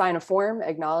sign a form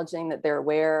acknowledging that they're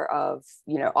aware of,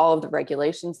 you know, all of the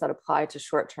regulations that apply to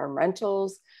short-term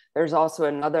rentals. There's also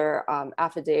another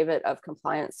affidavit of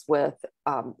compliance with,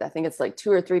 I think it's like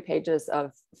 2 or 3 pages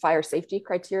of fire safety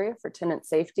criteria for tenant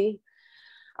safety.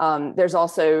 There's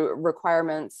also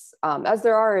requirements, as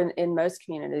there are in most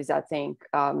communities, I think,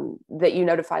 that you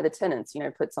notify the tenants, you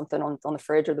know, put something on the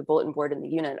fridge or the bulletin board in the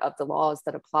unit of the laws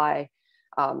that apply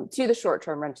to the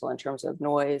short-term rental in terms of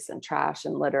noise and trash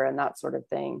and litter and that sort of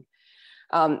thing.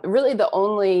 Really the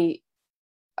only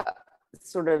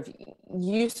sort of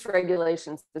use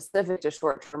regulation specific to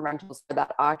short-term rentals for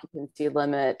that occupancy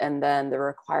limit, and then the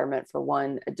requirement for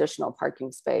 1 additional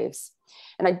parking space.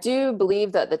 And I do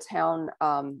believe that the town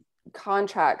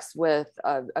contracts with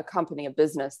a company, a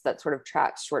business that sort of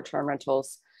tracks short-term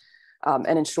rentals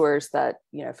and ensures that,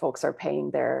 you know, folks are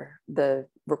paying the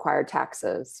required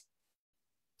taxes.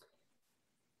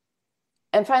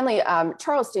 And finally,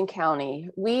 Charleston County,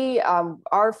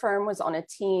 our firm was on a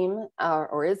team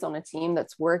or is on a team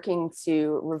that's working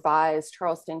to revise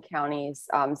Charleston County's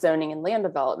zoning and land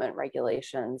development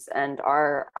regulations. And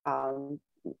our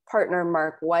partner,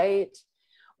 Mark White,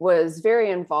 was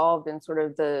very involved in sort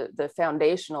of the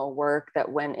foundational work that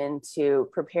went into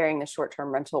preparing the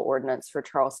short-term rental ordinance for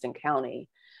Charleston County.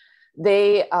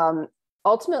 They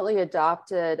ultimately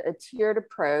adopted a tiered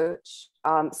approach,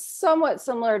 somewhat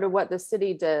similar to what the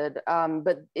city did,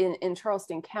 but in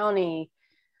Charleston County,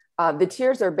 the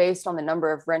tiers are based on the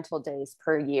number of rental days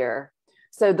per year.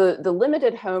 So the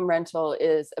limited home rental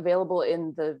is available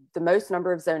in the most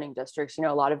number of zoning districts,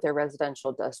 a lot of their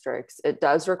residential districts. It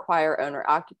does require owner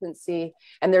occupancy,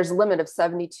 and there's a limit of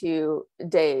 72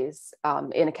 days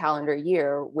in a calendar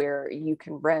year where you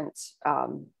can rent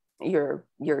your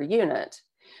unit.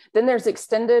 Then there's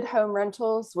extended home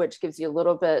rentals, which gives you a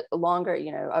little bit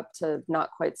longer, up to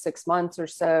not quite 6 months or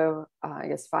so, I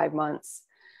guess 5 months.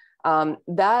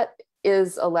 That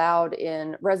is allowed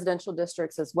in residential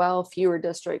districts as well, fewer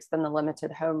districts than the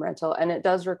limited home rental. And it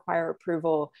does require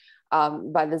approval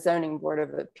by the Zoning Board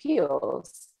of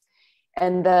Appeals.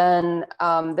 And then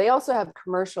they also have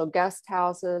commercial guest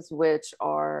houses, which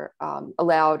are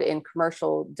allowed in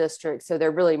commercial districts. So they're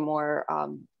really more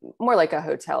like a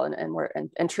hotel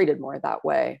and treated more that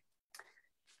way.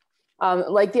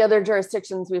 Like the other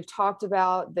jurisdictions we've talked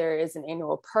about, there is an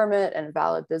annual permit and a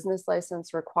valid business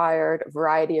license required, a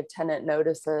variety of tenant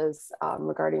notices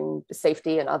regarding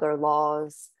safety and other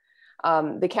laws.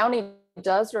 The county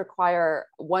does require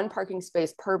 1 parking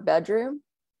space per bedroom.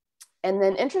 And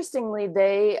then interestingly,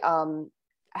 they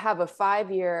have a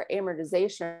 5-year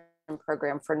amortization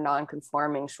program for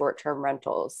non-conforming short-term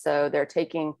rentals. So they're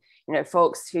taking,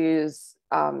 folks who've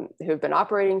been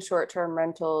operating short-term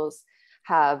rentals,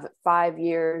 have 5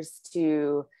 years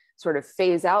to sort of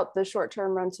phase out the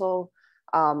short-term rental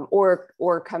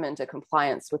or come into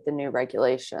compliance with the new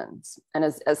regulations. And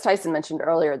as Tyson mentioned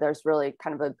earlier, there's really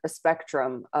kind of a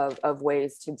spectrum of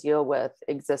ways to deal with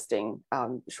existing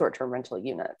short-term rental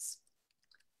units.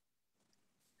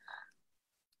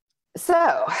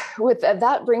 So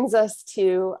that brings us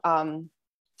to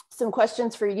some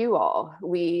questions for you all.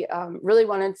 We really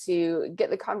wanted to get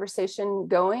the conversation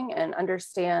going and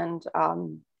understand,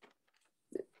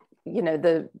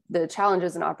 the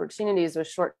challenges and opportunities with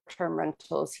short-term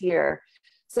rentals here.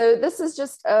 So this is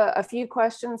just a few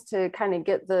questions to kind of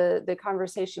get the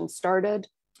conversation started.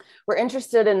 We're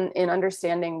interested in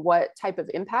understanding what type of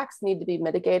impacts need to be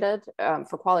mitigated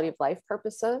for quality of life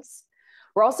purposes.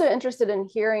 We're also interested in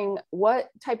hearing what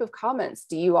type of comments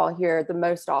do you all hear the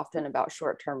most often about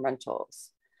short-term rentals?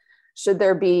 Should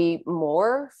there be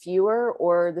more, fewer,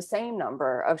 or the same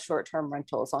number of short-term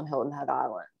rentals on Hilton Head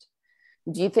Island?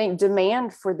 Do you think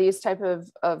demand for these type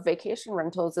of vacation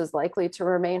rentals is likely to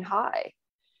remain high?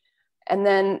 And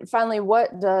then finally,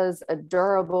 what does a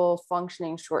durable,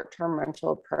 functioning short-term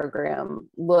rental program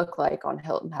look like on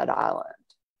Hilton Head Island?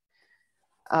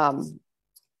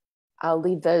 I'll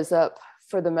leave those up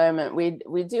for the moment.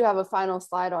 We do have a final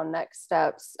slide on next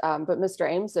steps, but Mr.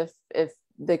 Ames, if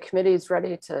the committee is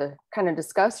ready to kind of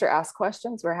discuss or ask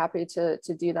questions, we're happy to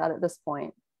do that at this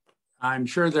point. I'm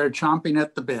sure they're chomping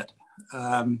at the bit.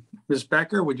 Ms.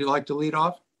 Becker, would you like to lead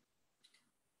off?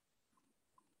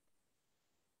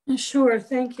 Sure,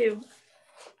 thank you.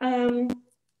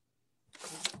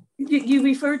 You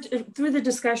referred to, through the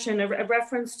discussion, a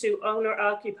reference to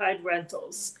owner-occupied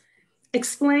rentals.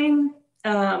 Explain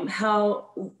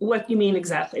what you mean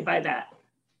exactly by that.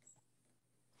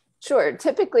 Sure.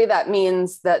 Typically, that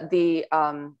means that the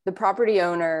property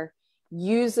owner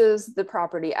uses the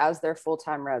property as their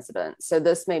full-time residence. So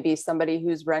this may be somebody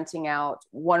who's renting out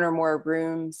 1 or more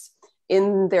rooms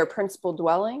in their principal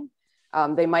dwelling.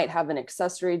 They might have an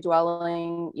accessory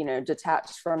dwelling,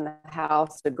 detached from the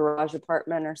house, a garage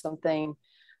apartment or something.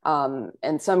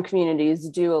 And some communities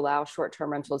do allow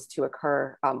short-term rentals to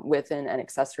occur within an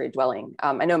accessory dwelling.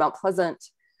 I know Mount Pleasant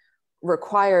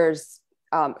requires,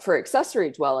 for accessory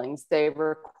dwellings, they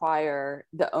require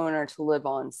the owner to live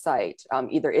on site,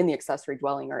 either in the accessory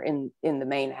dwelling or in the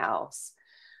main house.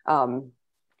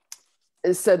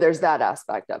 So there's that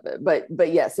aspect of it.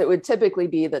 But yes, it would typically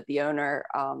be that the owner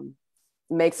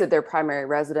makes it their primary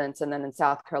residence. And then in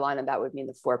South Carolina, that would mean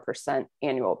the 4%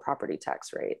 annual property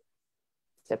tax rate,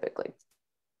 typically.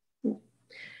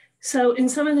 So in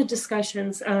some of the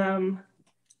discussions, one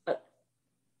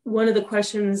of the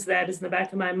questions that is in the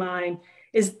back of my mind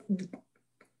is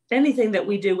anything that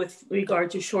we do with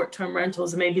regard to short-term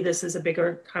rentals, and maybe this is a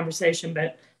bigger conversation,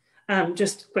 but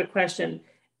just a quick question.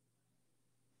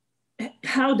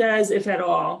 How does, if at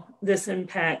all, this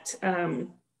impact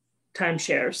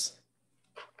timeshares?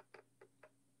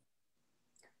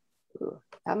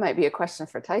 That might be a question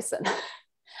for Tyson.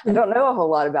 I don't know a whole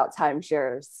lot about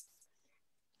timeshares.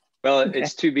 Well,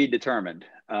 it's to be determined.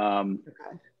 The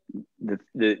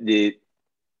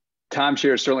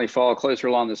timeshares certainly fall closer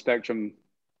along the spectrum,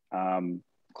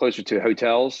 closer to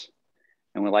hotels,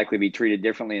 and will likely be treated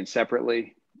differently and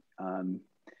separately.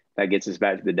 That gets us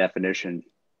back to the definition,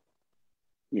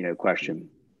 question.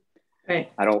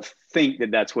 Right. I don't think that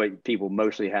that's what people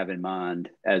mostly have in mind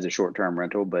as a short-term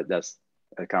rental, but that's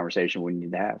a conversation we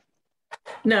need to have.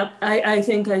 No, I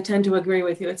think I tend to agree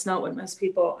with you. It's not what most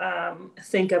people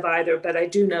think of either, but I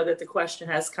do know that the question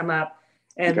has come up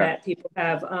and Okay. that people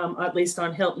have, at least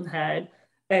on Hilton Head,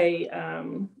 a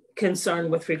concern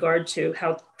with regard to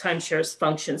how timeshares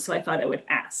function. So I thought I would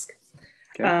ask.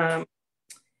 Okay.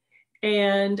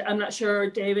 And I'm not sure,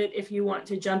 David, if you want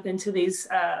to jump into these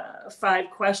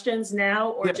 5 questions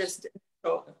now or Yes. just,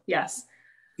 oh, yes.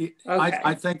 Okay. Okay.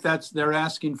 I think they're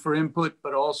asking for input,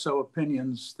 but also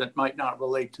opinions that might not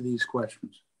relate to these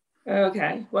questions.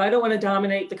 Okay, well, I don't want to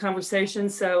dominate the conversation,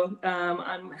 so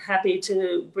I'm happy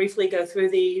to briefly go through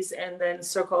these and then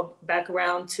circle back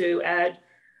around to add.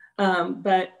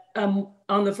 But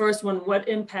on the first one, what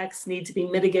impacts need to be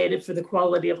mitigated for the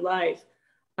quality of life?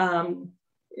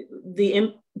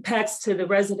 The impacts to the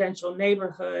residential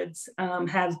neighborhoods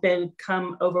have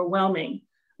become overwhelming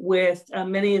with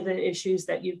many of the issues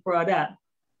that you've brought up: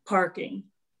 parking,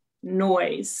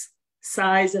 noise,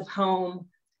 size of home,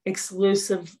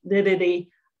 exclusivity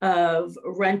of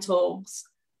rentals.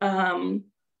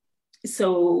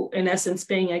 So in essence,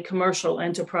 being a commercial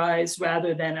enterprise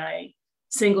rather than a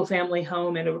single family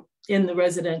home in the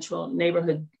residential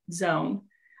neighborhood zone.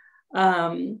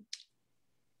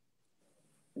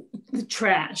 The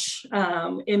trash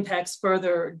impacts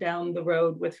further down the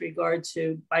road with regard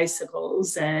to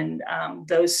bicycles and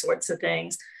those sorts of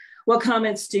things. What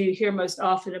comments do you hear most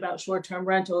often about short-term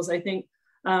rentals? I think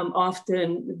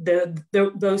often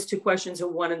those 2 questions are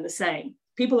one and the same.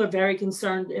 People are very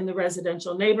concerned in the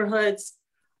residential neighborhoods.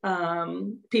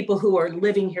 People who are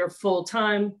living here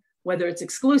full-time, whether it's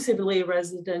exclusively a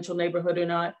residential neighborhood or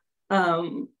not,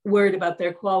 worried about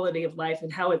their quality of life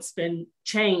and how it's been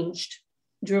changed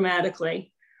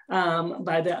dramatically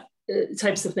by the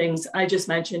types of things I just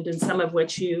mentioned, and some of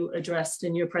which you addressed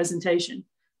in your presentation.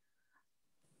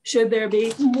 Should there be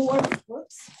fewer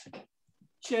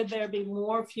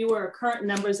current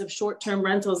numbers of short-term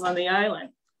rentals on the island?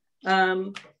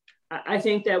 I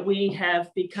think that we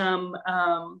have become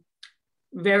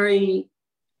very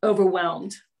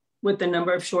overwhelmed with the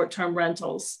number of short-term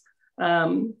rentals.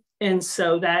 And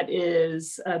so that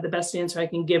is the best answer I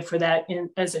can give for that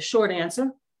as a short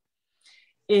answer.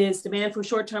 Is demand for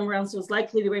short-term rentals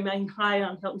likely to remain high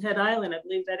on Hilton Head Island? I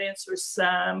believe that answer is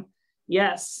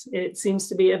yes. It seems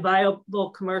to be a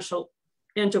viable commercial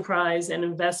enterprise and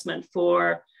investment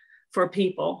for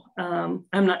people. I'm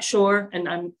not sure,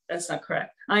 and that's not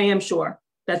correct. I am sure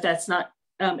that that's not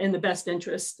in the best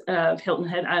interest of Hilton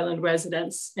Head Island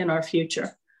residents in our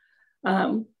future.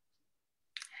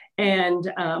 And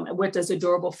what does a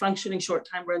durable functioning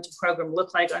short-time rental program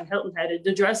look like on Hilton Head? It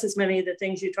addresses many of the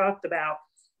things you talked about: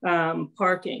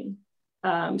 parking,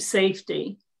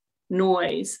 safety,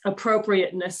 noise,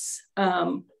 appropriateness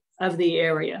of the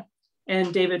area.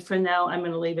 And David, for now, I'm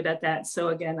going to leave it at that. So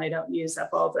again, I don't use up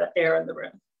all the air in the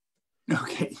room.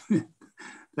 Okay,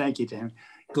 thank you, Tammy.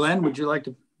 Glenn, would you like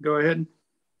to go ahead?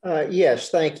 Yes,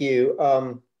 thank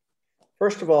you.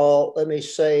 First of all, let me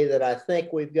say that I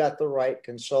think we've got the right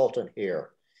consultant here.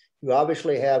 You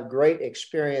obviously have great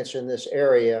experience in this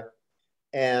area,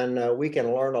 and we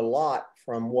can learn a lot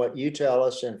from what you tell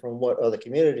us and from what other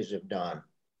communities have done.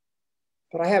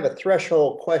 But I have a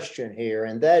threshold question here,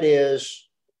 and that is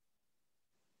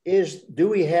do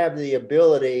we have the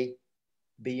ability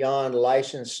beyond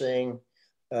licensing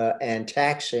and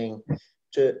taxing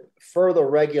to further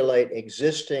regulate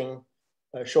existing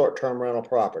short-term rental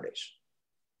properties?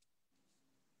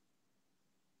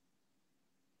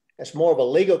 It's more of a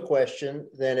legal question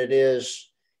than it is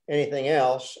anything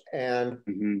else. And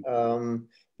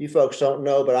you folks don't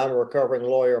know, but I'm a recovering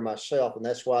lawyer myself, and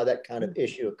that's why that kind of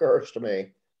issue occurs to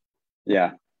me.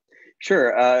 Yeah,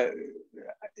 sure.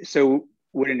 So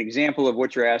would an example of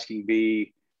what you're asking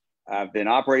be, I've been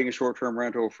operating a short-term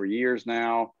rental for years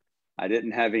now. I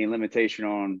didn't have any limitation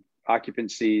on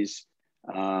occupancies,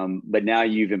 but now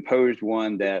you've imposed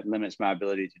one that limits my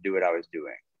ability to do what I was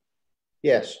doing.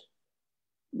 Yes.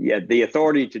 Yeah, the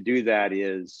authority to do that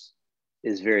is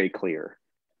very clear.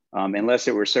 Unless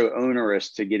it were so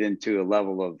onerous to get into a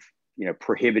level of,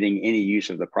 prohibiting any use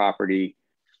of the property.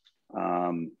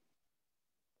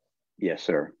 Yes,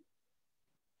 sir.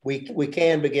 We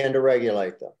can begin to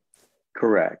regulate them.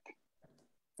 Correct.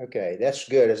 Okay, that's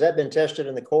good. Has that been tested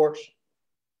in the courts?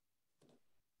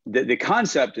 The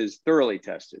concept is thoroughly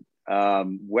tested.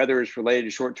 Whether it's related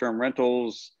to short-term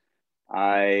rentals,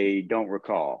 I don't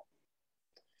recall.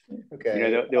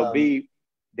 Okay.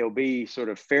 There'll be sort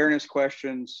of fairness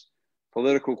questions,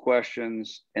 political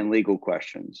questions, and legal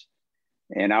questions.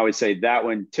 And I would say that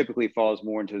one typically falls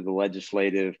more into the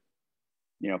legislative,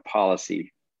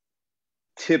 policy,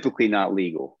 typically not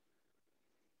legal.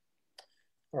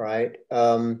 All right.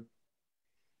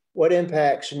 what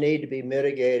impacts need to be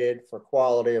mitigated for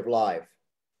quality of life?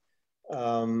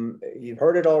 You've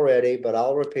heard it already, but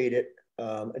I'll repeat it.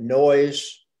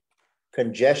 Noise,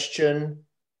 congestion,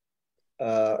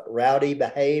 rowdy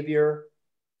behavior,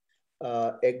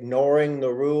 ignoring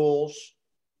the rules,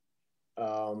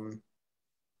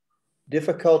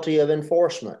 difficulty of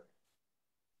enforcement.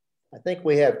 I think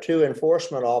we have 2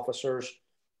 enforcement officers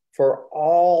for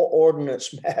all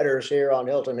ordinance matters here on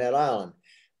Hilton Head Island.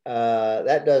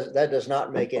 That does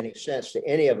not make any sense to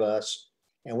any of us,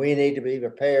 and we need to be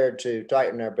prepared to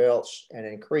tighten our belts and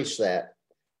increase that.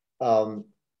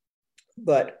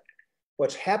 But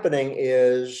what's happening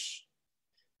is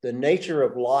the nature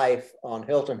of life on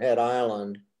Hilton Head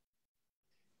Island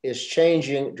is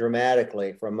changing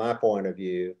dramatically from my point of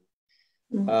view.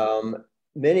 Mm-hmm.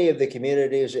 Many of the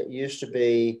communities that used to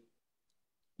be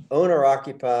owner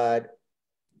occupied,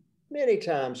 many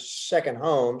times second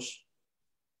homes,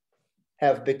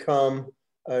 have become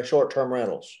short-term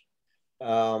rentals.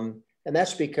 And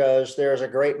that's because there's a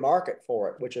great market for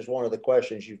it, which is one of the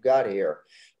questions you've got here.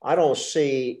 I don't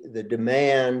see the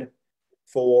demand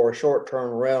for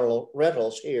short-term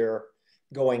rentals here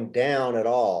going down at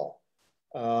all.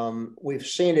 We've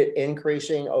seen it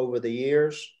increasing over the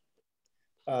years.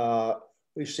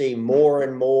 We see more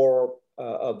and more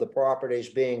of the properties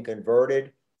being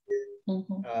converted.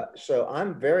 Mm-hmm. So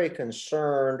I'm very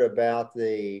concerned about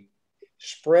the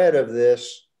spread of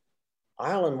this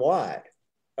island-wide.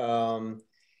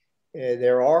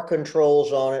 There are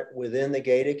controls on it within the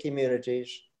gated communities.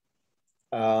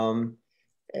 And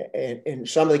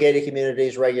some of the gated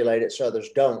communities regulate it, so others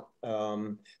don't.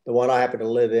 The one I happen to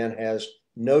live in has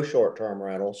no short-term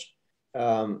rentals,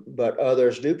 but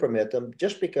others do permit them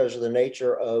just because of the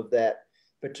nature of that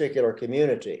particular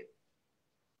community.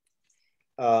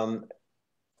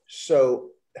 So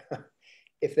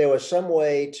if there was some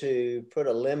way to put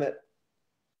a limit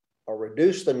or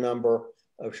reduce the number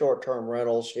of short-term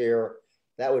rentals here,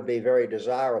 that would be very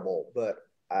desirable. But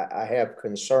I have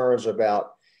concerns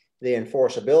about the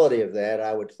enforceability of that.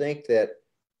 I would think that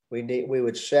we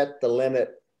would set the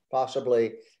limit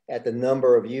possibly at the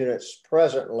number of units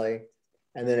presently.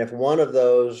 And then if one of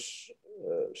those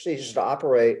ceases to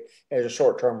operate as a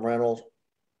short-term rental,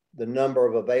 the number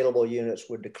of available units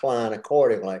would decline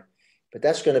accordingly. But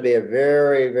that's going to be a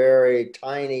very, very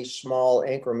tiny, small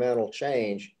incremental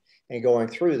change in going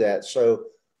through that. So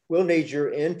we'll need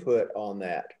your input on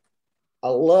that. I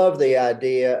love the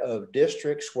idea of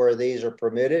districts where these are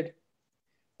permitted.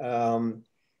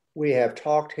 We have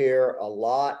talked here a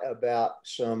lot about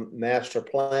some master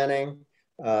planning,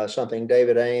 something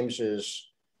David Ames is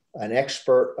an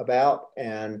expert about.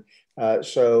 And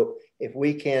so if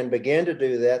we can begin to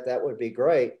do that, that would be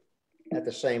great. At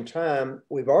the same time,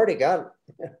 we've already got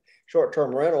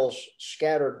short-term rentals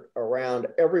scattered around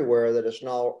everywhere that is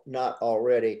not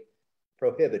already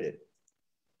prohibited.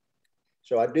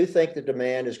 So I do think the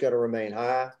demand is going to remain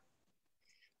high.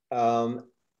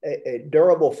 A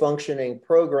durable functioning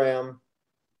program.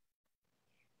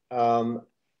 I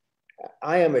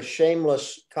am a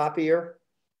shameless copier,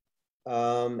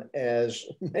 as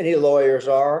many lawyers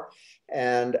are.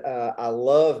 And I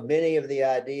love many of the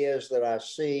ideas that I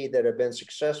see that have been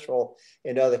successful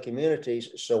in other communities.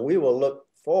 So we will look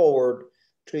forward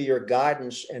to your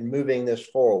guidance in moving this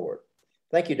forward.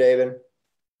 Thank you, David.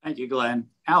 Thank you, Glenn.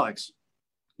 Alex,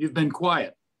 you've been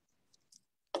quiet.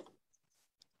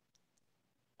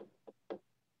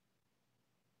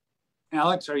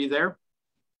 Alex, are you there?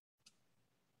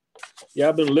 Yeah,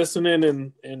 I've been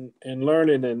listening and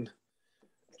learning and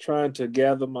trying to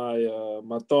gather my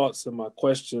my thoughts and my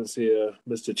questions here,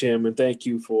 Mr. Chairman. Thank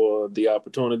you for the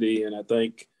opportunity, and I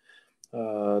thank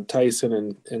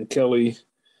Tyson and Kelly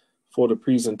for the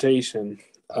presentation.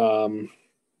 I've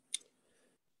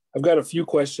got a few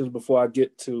questions before I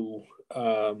get to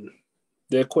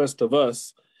their quest of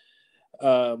us.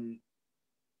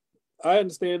 I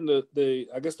understand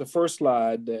I guess the first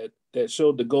slide that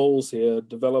showed the goals here,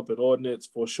 develop an ordinance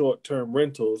for short-term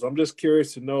rentals. I'm just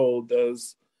curious to know,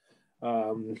 does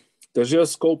your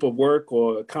scope of work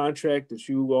or a contract that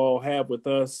you all have with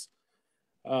us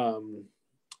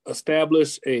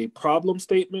establish a problem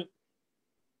statement?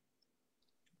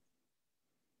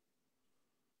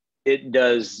 It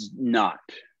does not.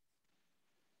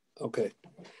 Okay.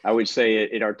 I would say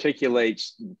it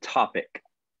articulates the topic.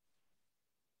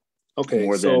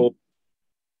 Okay,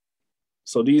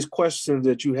 so these questions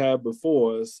that you have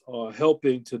before us are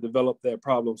helping to develop that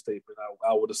problem statement,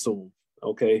 I would assume.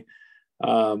 Okay.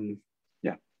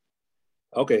 Yeah.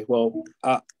 Okay. Well,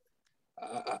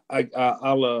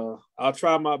 I'll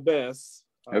try my best.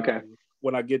 Okay.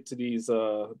 when I get to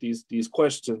these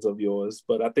questions of yours,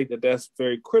 but I think that that's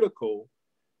very critical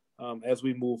as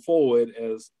we move forward,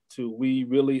 as to we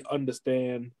really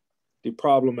understand the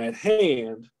problem at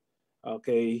hand.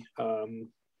 Okay,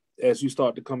 as you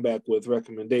start to come back with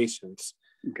recommendations.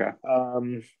 Okay.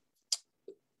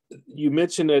 You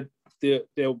mentioned that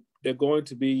there are going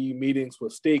to be meetings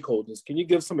with stakeholders. Can you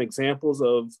give some examples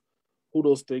of who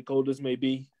those stakeholders may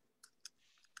be?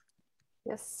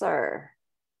 Yes, sir.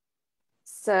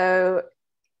 So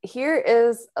here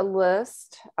is a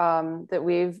list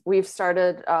that we've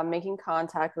started making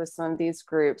contact with some of these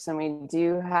groups, and we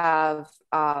do have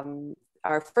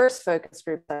our first focus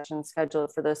group session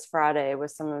scheduled for this Friday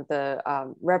with some of the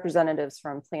representatives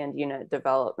from planned unit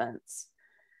developments.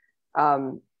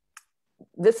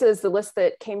 This is the list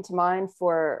that came to mind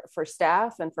for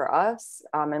staff and for us,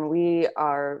 and we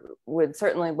would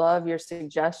certainly love your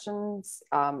suggestions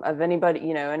of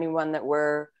anybody, anyone that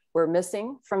we're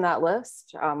missing from that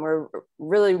list. We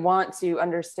really want to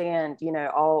understand,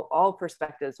 all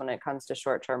perspectives when it comes to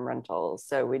short-term rentals.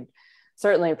 So we'd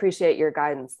certainly appreciate your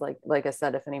guidance, like I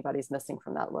said, if anybody's missing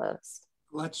from that list.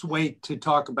 Let's wait to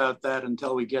talk about that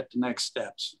until we get to next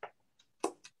steps.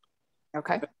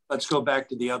 Okay. Let's go back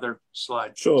to the other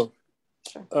slide. Sure.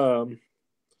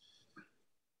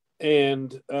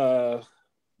 Is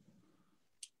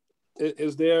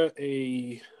there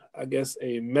a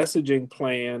messaging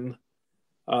plan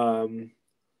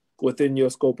within your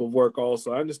scope of work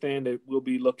also? I understand that we'll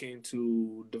be looking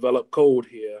to develop code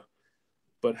here,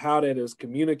 but how that is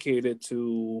communicated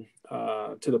to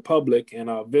the public and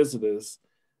our visitors.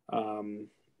 And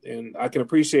I can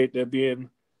appreciate there being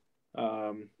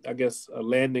a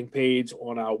landing page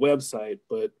on our website,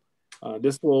 but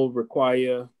this will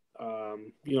require, a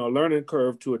learning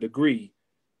curve to a degree.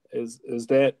 Is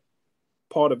that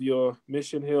part of your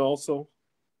mission here also?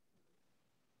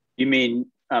 You mean,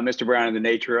 Mr. Brown, in the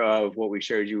nature of what we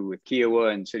showed you with Kiowa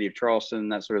and City of Charleston,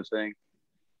 that sort of thing?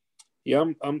 Yeah,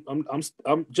 I'm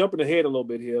jumping ahead a little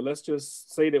bit here. Let's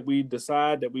just say that we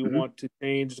decide that we want to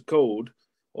change the code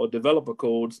or develop a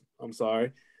code. I'm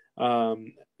sorry. How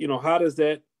does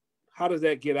that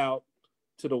get out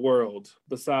to the world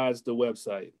besides the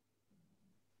website?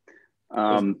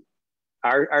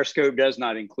 Our scope does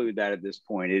not include that at this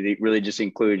point. It really just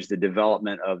includes the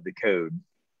development of the code.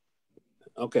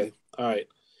 Okay, all right.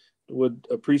 Would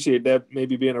appreciate that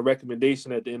maybe being a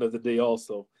recommendation at the end of the day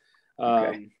also.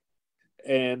 Okay.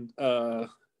 And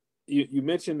you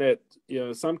mentioned that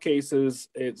in some cases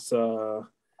it's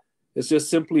just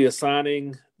simply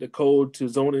assigning the code to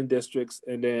zoning districts,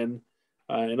 and then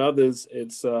in others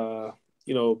it's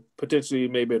potentially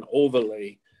maybe an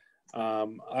overlay.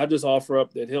 I just offer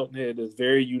up that Hilton Head is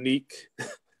very unique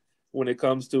when it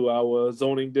comes to our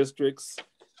zoning districts,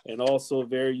 and also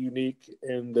very unique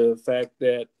in the fact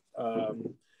that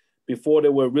before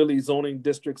there were really zoning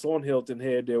districts on Hilton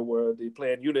Head, there were the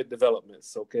planned unit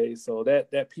developments. Okay, so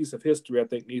that piece of history I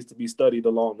think needs to be studied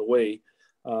along the way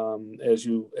as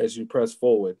you press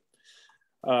forward.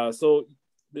 To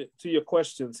your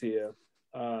questions here,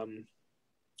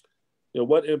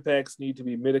 what impacts need to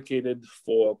be mitigated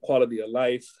for quality of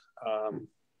life?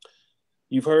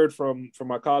 You've heard from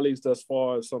my colleagues thus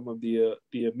far some of the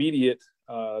immediate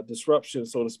disruption,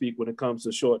 so to speak, when it comes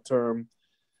to short-term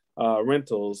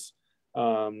rentals.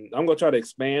 I'm going to try to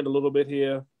expand a little bit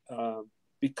here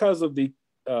because of the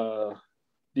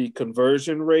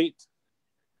conversion rate.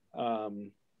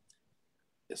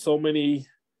 So many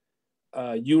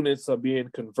units are being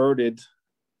converted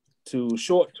to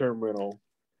short-term rental.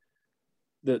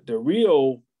 The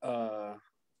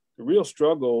real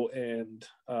struggle and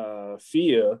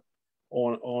fear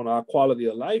on our quality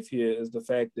of life here is the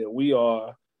fact that we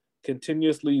are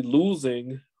continuously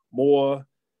losing more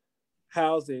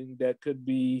housing that could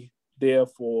be there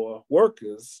for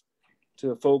workers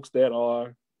to folks that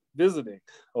are visiting.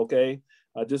 Okay,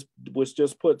 which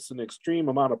just puts an extreme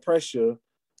amount of pressure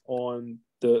on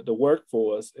the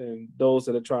workforce and those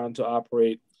that are trying to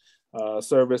operate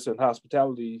service and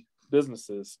hospitality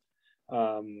businesses.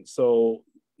 So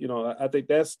I think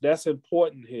that's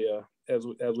important here as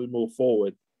we move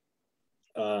forward.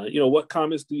 What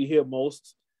comments do you hear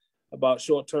most about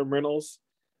short-term rentals?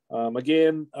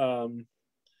 Again,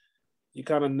 you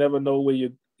kind of never know where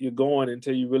you're going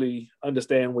until you really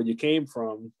understand where you came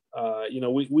from.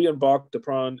 We embarked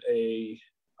upon a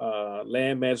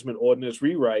land management ordinance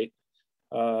rewrite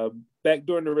back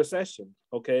during the recession.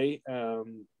 Okay,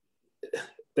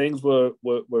 things were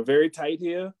very tight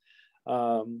here.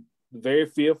 Very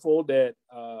fearful that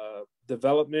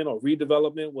development or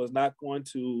redevelopment was not going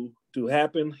to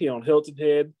happen here on Hilton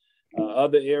Head,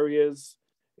 other areas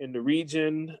in the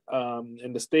region,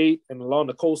 in the state, and along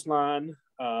the coastline.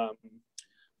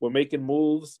 We're making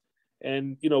moves,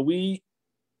 and we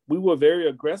were very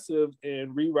aggressive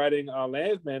in rewriting our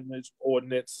land management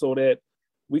ordinance so that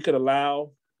we could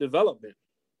allow development.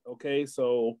 Okay,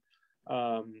 so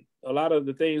a lot of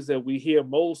the things that we hear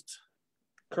most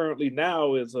currently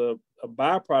now is a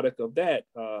byproduct of that.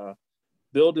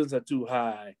 Buildings are too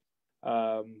high,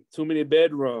 too many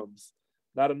bedrooms,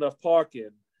 not enough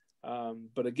parking.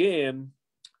 But again,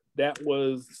 that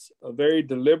was a very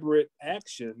deliberate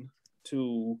action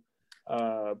to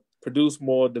produce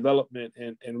more development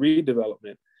and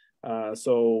redevelopment.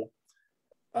 So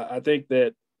I think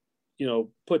that,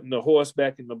 putting the horse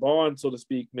back in the barn, so to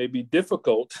speak, may be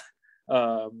difficult.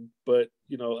 But,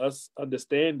 us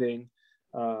understanding,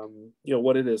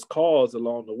 what it has caused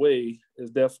along the way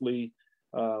is definitely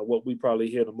what we probably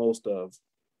hear the most of.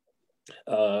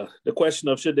 The question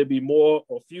of should there be more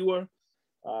or fewer,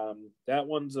 that's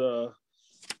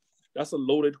a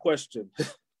loaded question.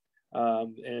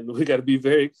 And we got to be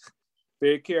very,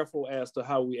 very careful as to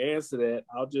how we answer that.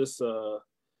 I'll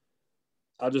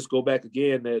just go back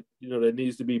again that, there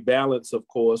needs to be balance, of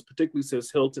course, particularly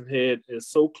since Hilton Head is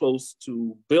so close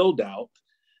to build out.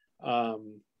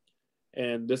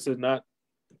 And this is not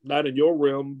in your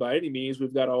realm by any means.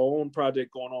 We've got our own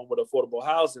project going on with affordable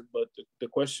housing, but the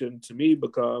question to me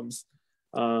becomes,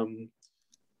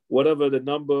 whatever the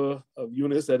number of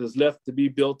units that is left to be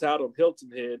built out of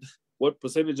Hilton Head, what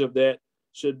percentage of that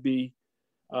should be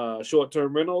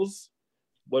short-term rentals?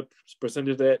 What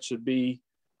percentage of that should be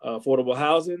affordable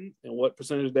housing? And what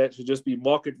percentage of that should just be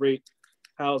market rate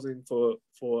housing for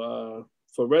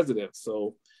residents?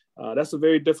 So that's a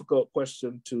very difficult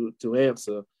question to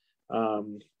answer.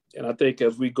 And I think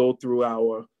as we go through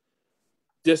our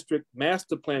district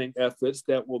master planning efforts,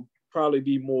 that will probably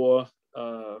be more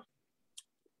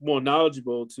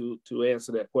knowledgeable to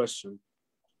answer that question.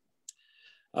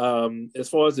 As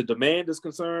far as the demand is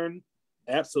concerned,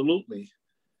 absolutely.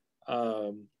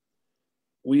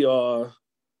 We are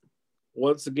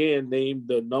once again named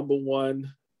the #1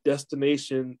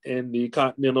 destination in the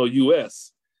continental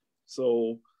US.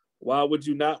 So why would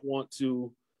you not want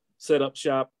to set up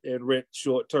shop and rent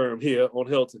short term here on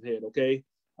Hilton Head? Okay.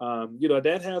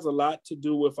 That has a lot to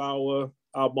do with our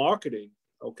marketing.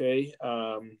 Okay.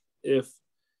 If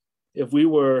we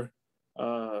were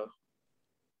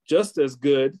just as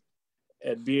good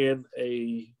at being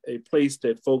a place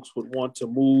that folks would want to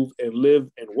move and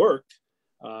live and work,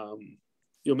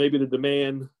 maybe the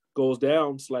demand goes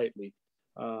down slightly.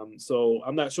 So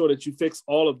I'm not sure that you fix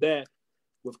all of that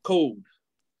with code.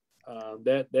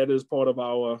 That is part of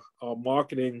our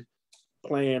marketing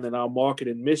plan and our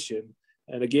marketing mission.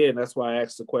 And again, that's why I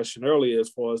asked the question earlier as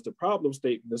far as the problem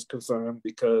statement is concerned,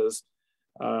 because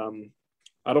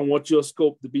I don't want your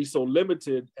scope to be so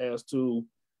limited as to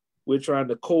we're trying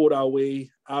to code our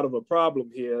way out of a problem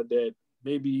here that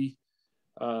maybe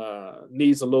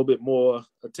needs a little bit more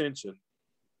attention.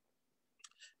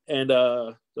 And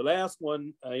the last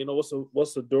one,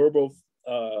 what's a durable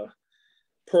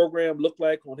program look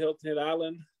like on Hilton Head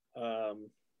Island?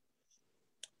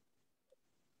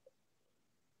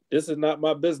 This is not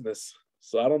my business,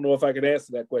 so I don't know if I can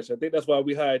answer that question. I think that's why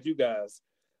we hired you guys.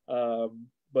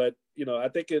 But I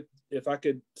think if I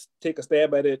could take a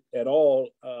stab at it at all,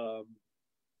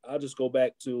 I'll just go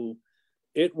back to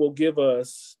it will give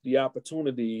us the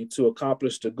opportunity to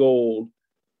accomplish the goal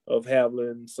of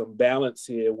having some balance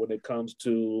here when it comes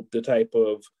to the type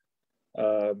of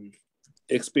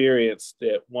experience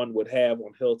that one would have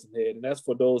on Hilton Head. And that's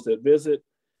for those that visit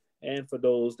and for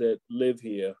those that live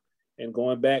here. And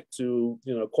going back to,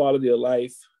 quality of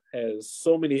life has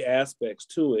so many aspects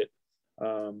to it.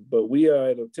 But we are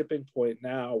at a tipping point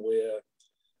now where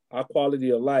our quality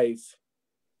of life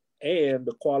and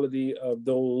the quality of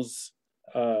those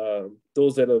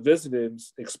that are visiting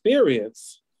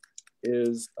experience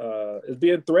is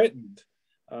being threatened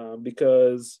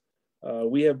because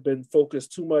we have been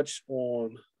focused too much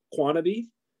on quantity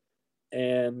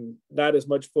and not as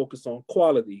much focused on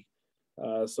quality.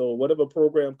 So whatever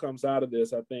program comes out of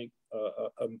this, I think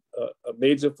a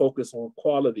major focus on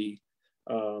quality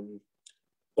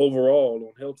overall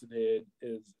on Hilton Head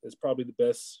is probably the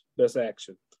best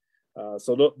action.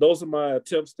 So those are my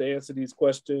attempts to answer these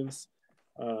questions.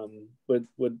 But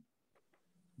would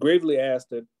gravely ask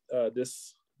that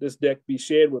this deck be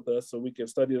shared with us so we can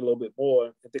study it a little bit more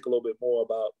and think a little bit more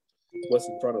about what's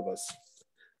in front of us.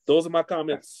 Those are my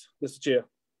comments, Mr. Chair.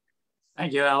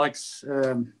 Thank you, Alex.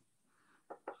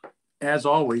 As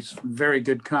always, very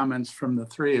good comments from the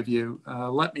three of you.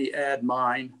 Let me add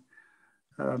mine.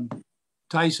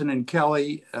 Tyson and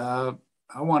Kelly,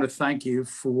 I want to thank you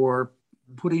for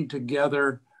putting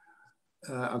together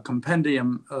a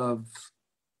compendium of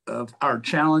our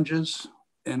challenges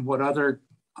and what other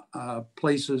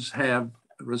places have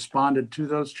responded to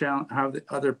those challenges, how the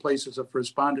other places have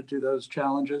responded to those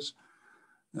challenges.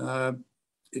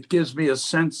 It gives me a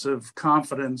sense of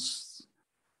confidence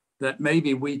that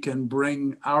maybe we can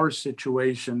bring our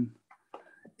situation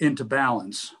into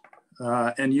balance.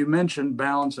 And you mentioned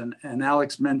balance, and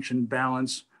Alex mentioned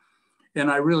balance. And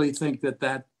I really think that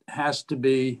that has to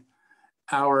be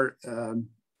our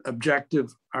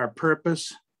objective, our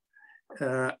purpose.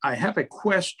 I have a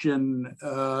question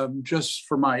just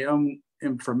for my own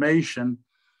information.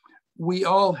 We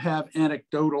all have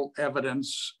anecdotal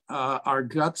evidence. Our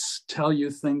guts tell you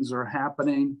things are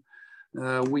happening.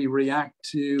 We react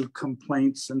to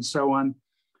complaints and so on.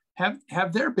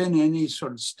 Have there been any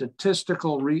sort of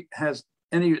has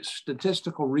any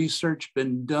statistical research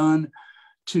been done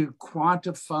to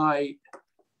quantify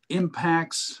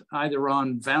impacts either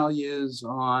on values,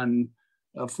 on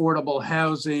affordable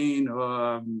housing,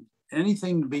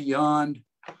 anything beyond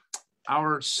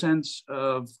our sense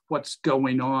of what's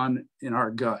going on in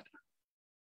our gut?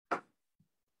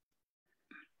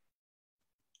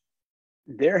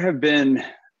 There have been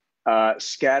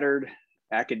scattered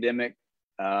academic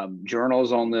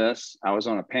journals on this. I was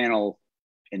on a panel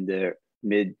in the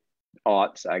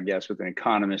mid-aughts, I guess, with an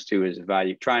economist who is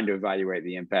trying to evaluate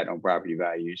the impact on property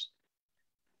values.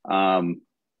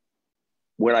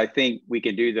 What I think we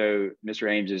can do, though,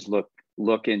 Mr. Ames, is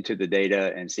look into the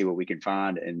data and see what we can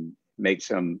find and make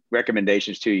some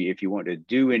recommendations to you if you want to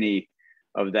do any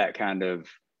of that kind of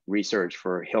research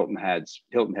for Hilton Head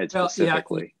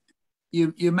specifically. Yeah,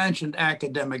 you mentioned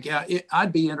academic. Yeah,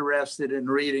 I'd be interested in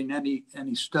reading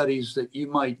any studies that you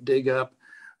might dig up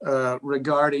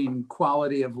regarding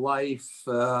quality of life,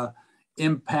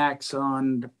 impacts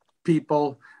on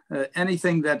people,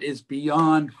 anything that is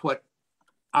beyond what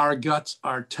our guts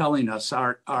are telling us,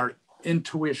 our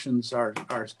intuitions are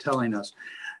telling us.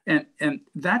 And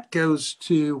that goes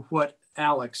to what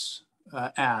Alex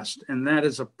asked, and that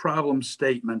is a problem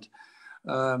statement.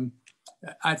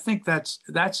 I think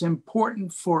that's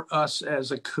important for us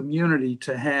as a community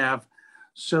to have,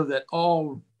 so that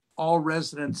all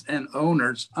residents and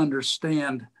owners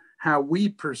understand how we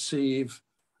perceive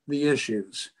the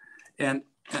issues. And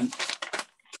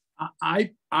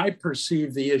I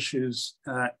perceive the issues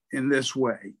in this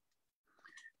way.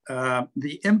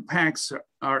 The impacts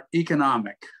are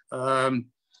economic.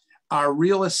 Our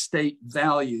real estate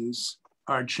values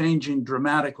are changing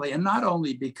dramatically, and not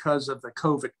only because of the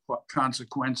COVID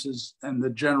consequences and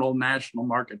the general national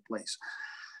marketplace,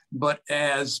 but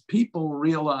as people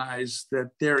realize that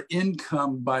their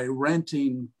income by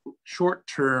renting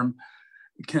short-term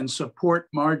can support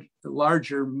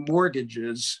larger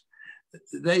mortgages,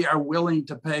 they are willing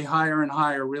to pay higher and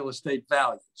higher real estate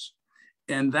values.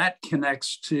 And that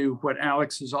connects to what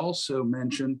Alex has also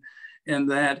mentioned, and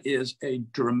that is a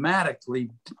dramatically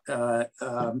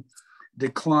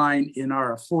decline in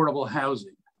our affordable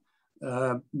housing.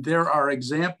 There are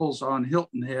examples on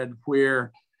Hilton Head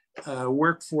where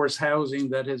workforce housing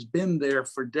that has been there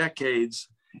for decades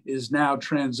is now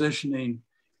transitioning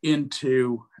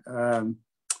into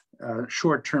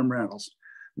short-term rentals.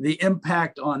 The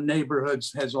impact on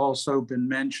neighborhoods has also been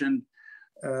mentioned,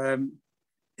 and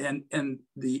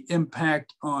the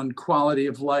impact on quality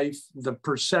of life, the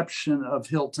perception of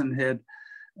Hilton Head.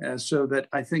 So that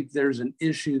I think there's an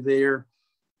issue there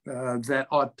that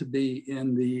ought to be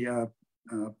in the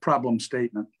problem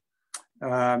statement.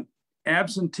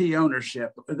 Absentee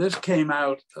ownership. This came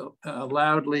out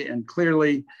loudly and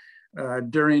clearly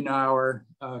during our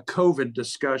COVID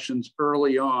discussions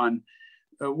early on.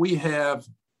 We have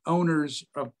owners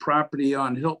of property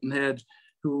on Hilton Head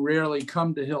who rarely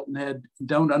come to Hilton Head,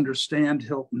 don't understand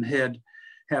Hilton Head,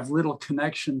 have little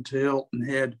connection to Hilton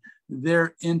Head.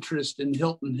 Their interest in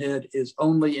Hilton Head is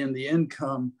only in the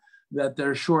income that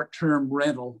their short-term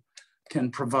rental can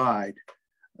provide.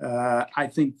 I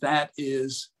think that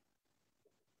is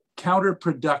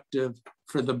counterproductive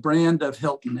for the brand of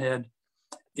Hilton Head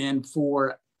and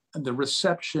for the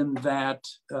reception that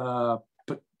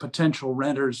potential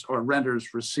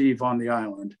renters receive on the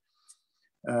island.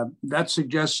 That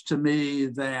suggests to me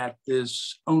that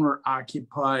this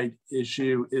owner-occupied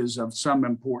issue is of some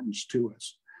importance to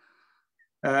us.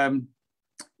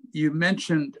 You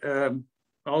mentioned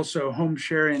also home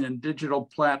sharing and digital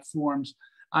platforms.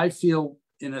 I feel,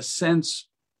 in a sense,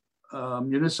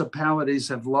 municipalities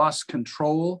have lost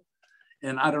control,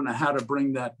 and I don't know how to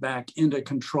bring that back into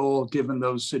control given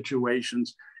those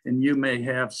situations, and you may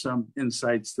have some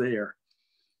insights there.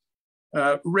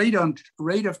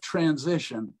 Rate of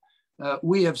transition.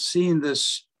 We have seen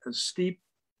this steep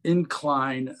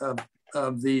incline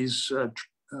of these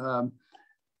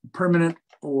permanent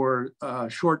or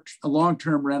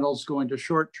long-term rentals going to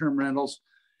short-term rentals.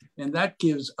 And that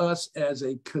gives us as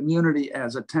a community,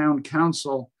 as a town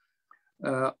council,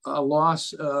 a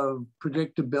loss of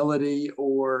predictability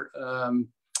or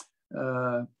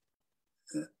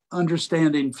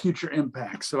understanding future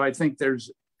impacts. So I think there's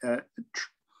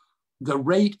the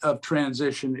rate of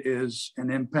transition is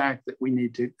an impact that we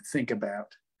need to think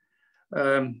about.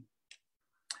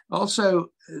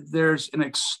 Also, there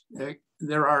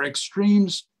are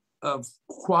extremes of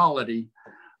quality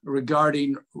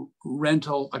regarding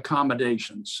rental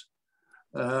accommodations.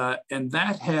 And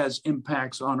that has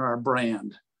impacts on our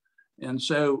brand. And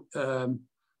so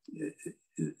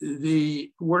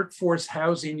the workforce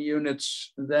housing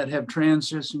units that have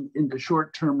transitioned into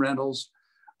short-term rentals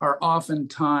are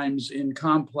oftentimes in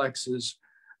complexes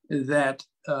that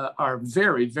are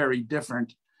very, very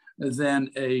different than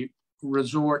a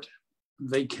resort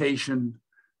vacation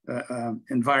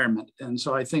environment. And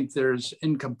so I think there's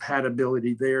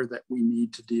incompatibility there that we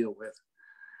need to deal with.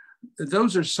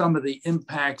 Those are some of the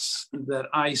impacts that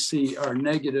I see are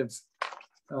negative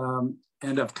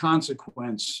and of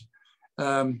consequence.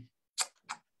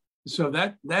 So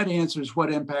that answers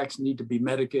what impacts need to be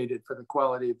mitigated for the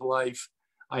quality of life,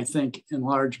 I think, in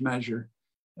large measure.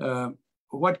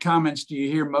 What comments do you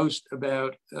hear most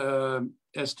about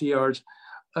STRs?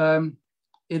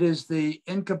 It is the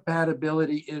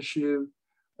incompatibility issue,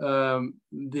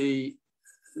 the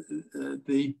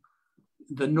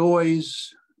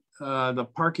noise, the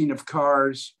parking of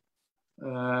cars,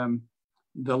 the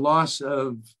loss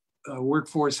of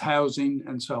workforce housing,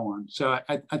 and so on. So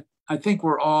I think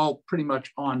we're all pretty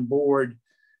much on board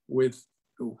with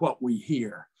what we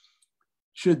hear.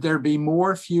 Should there be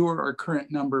more, fewer, or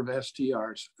current number of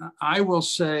STRs? I will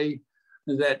say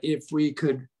that if we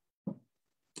could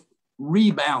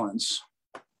rebalance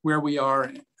where we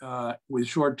are with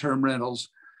short-term rentals,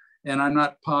 and I'm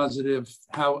not positive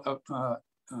how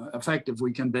effective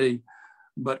we can be,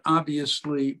 but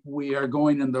obviously we are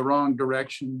going in the wrong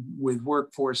direction with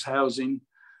workforce housing,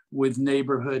 with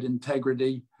neighborhood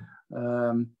integrity,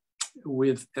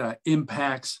 with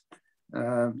impacts.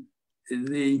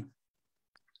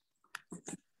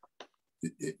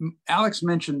 Alex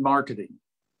mentioned marketing.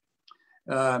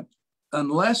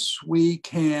 Unless we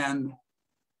can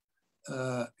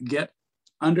get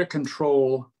under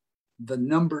control the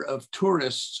number of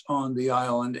tourists on the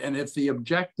island, and if the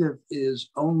objective is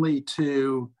only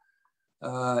to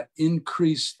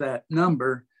increase that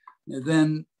number,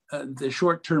 then the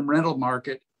short-term rental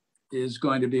market is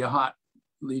going to be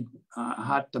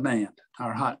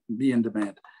be in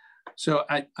demand. So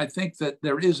I think that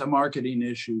there is a marketing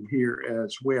issue here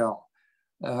as well.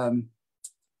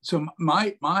 So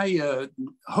my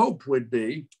hope would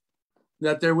be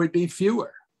that there would be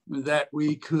fewer, that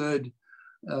we could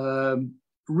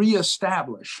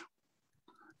reestablish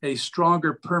a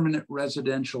stronger permanent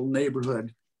residential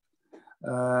neighborhood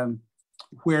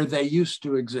where they used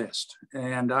to exist.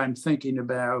 And I'm thinking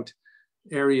about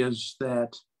areas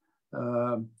that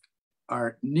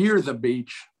are near the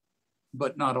beach,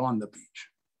 but not on the beach.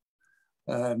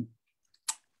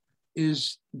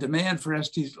 Is demand for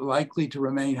STs likely to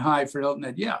remain high for Hilton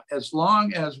Head? Yeah, as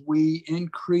long as we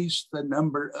increase the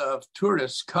number of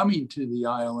tourists coming to the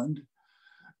island,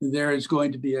 there is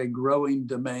going to be a growing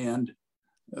demand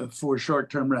for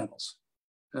short-term rentals.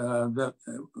 There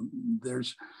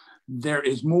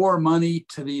is more money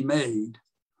to be made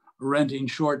renting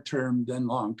short-term than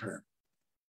long-term.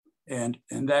 And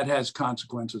that has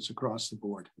consequences across the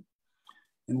board.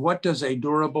 And what does a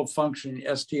durable functioning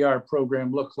STR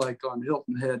program look like on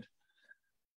Hilton Head?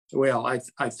 Well, I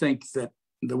think that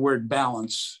the word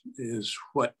balance is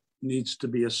what needs to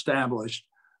be established,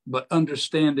 but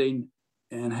understanding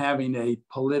and having a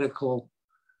political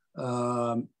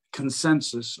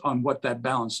consensus on what that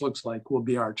balance looks like will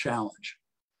be our challenge.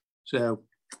 So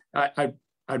I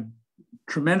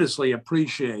tremendously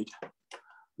appreciate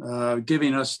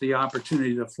giving us the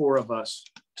opportunity, the four of us,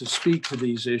 to speak to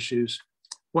these issues.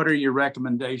 What are your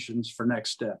recommendations for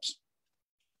next steps?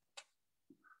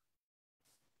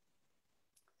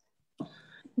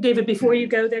 David, before you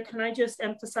go there, can I just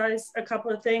emphasize a couple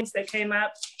of things that came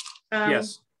up?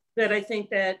 Yes. That I think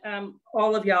that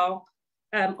all of y'all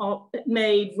all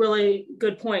made really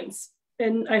good points.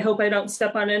 And I hope I don't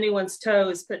step on anyone's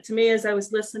toes, but to me, as I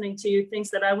was listening to you, things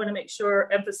that I want to make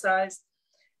sure emphasize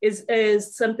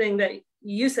is something that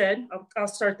you said, I'll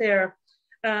start there,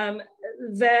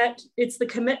 that it's the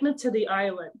commitment to the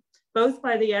island, both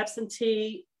by the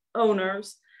absentee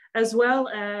owners, as well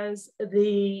as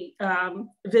the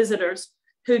visitors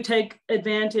who take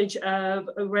advantage of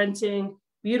renting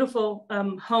beautiful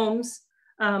homes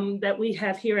that we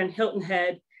have here in Hilton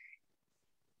Head,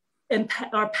 and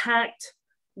are packed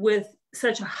with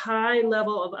such a high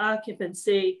level of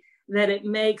occupancy that it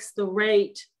makes the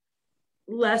rate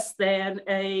less than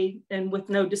a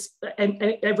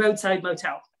roadside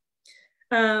motel.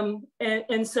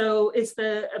 And so it's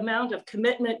the amount of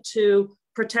commitment to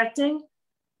protecting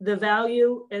the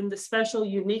value and the special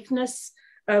uniqueness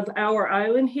of our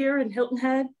island here in Hilton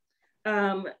Head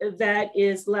that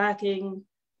is lacking,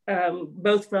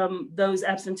 both from those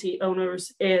absentee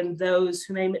owners and those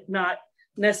who may not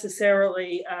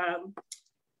necessarily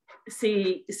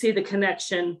see the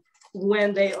connection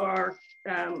when they are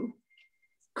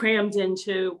crammed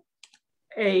into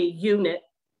a unit.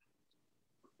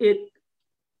 It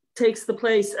takes the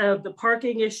place of the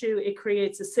parking issue. It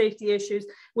creates the safety issues,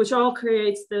 which all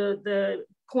creates the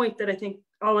point that I think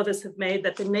all of us have made,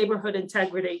 that the neighborhood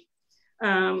integrity,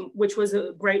 which was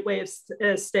a great way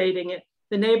of stating it,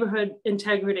 the neighborhood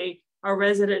integrity, our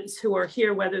residents who are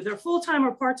here, whether they're full-time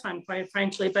or part-time, quite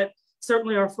frankly, but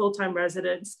certainly our full-time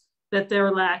residents, that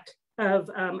their lack of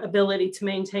ability to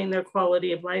maintain their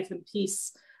quality of life and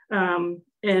peace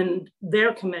and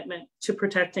their commitment to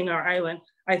protecting our island,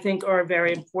 I think are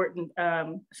very important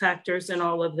factors in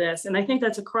all of this. And I think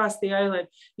that's across the island.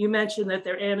 You mentioned that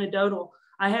they're anecdotal.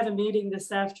 I have a meeting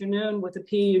this afternoon with a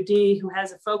PUD who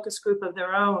has a focus group of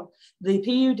their own. The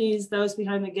PUDs, those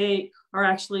behind the gate, are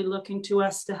actually looking to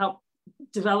us to help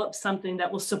develop something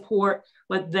that will support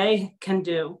what they can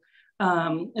do.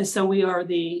 And so we are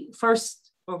the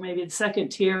first or maybe the second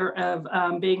tier of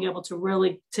being able to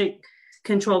really take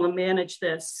control and manage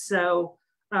this. So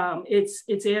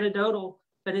it's anecdotal,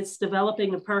 but it's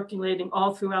developing and percolating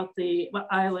all throughout the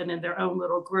island in their own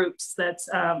little groups that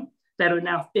are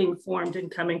now being formed and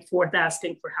coming forth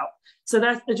asking for help. So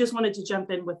that, I just wanted to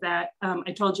jump in with that.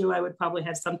 I told you I would probably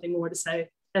have something more to say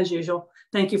as usual.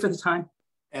 Thank you for the time.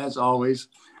 As always.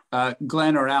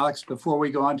 Glenn or Alex, before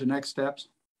we go on to next steps?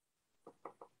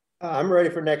 I'm ready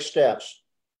for next steps.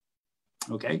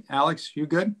 Okay, Alex, you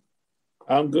good?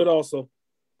 I'm good also.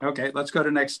 Okay, let's go to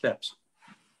next steps.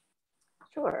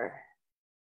 Sure.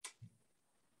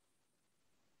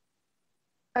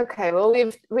 Okay, well,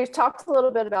 we've talked a little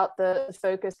bit about the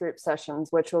focus group sessions,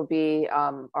 which will be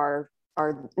our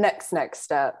next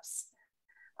steps.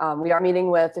 We are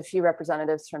meeting with a few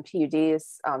representatives from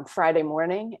PUDs Friday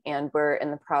morning, and we're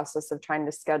in the process of trying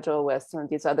to schedule with some of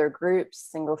these other groups: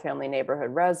 single family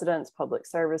neighborhood residents, public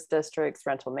service districts,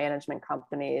 rental management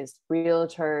companies,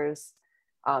 realtors,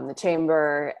 the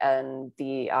chamber, and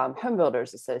the Home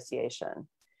Builders Association.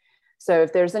 So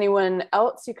if there's anyone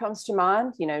else who comes to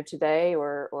mind, today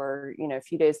or a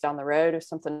few days down the road, if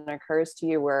something occurs to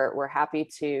you, we're happy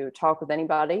to talk with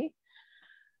anybody.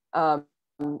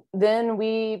 Then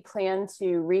we plan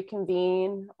to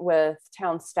reconvene with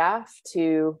town staff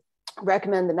to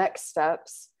recommend the next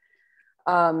steps.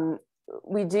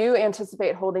 We do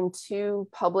anticipate holding 2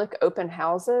 public open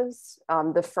houses.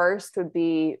 The first would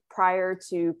be prior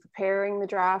to preparing the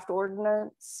draft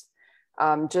ordinance,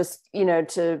 just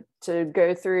to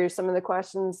go through some of the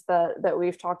questions that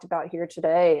we've talked about here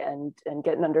today and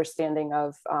get an understanding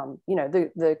of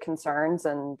the concerns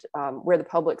and where the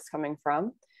public's coming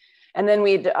from. And then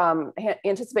we'd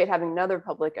anticipate having another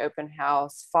public open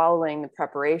house following the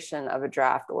preparation of a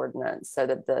draft ordinance so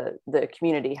that the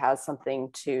community has something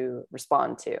to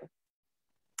respond to.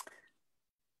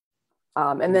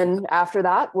 And then after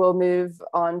that, we'll move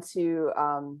on to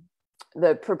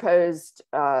the proposed,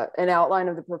 an outline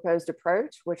of the proposed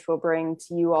approach, which we'll bring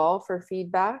to you all for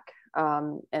feedback,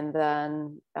 and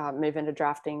then move into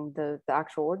drafting the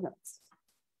actual ordinance.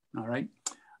 All right.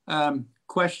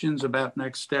 Questions about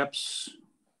next steps?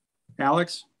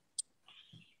 Alex?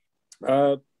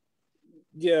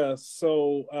 Yeah,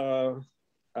 so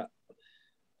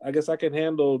I guess I can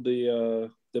handle the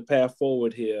path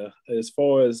forward here. As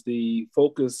far as the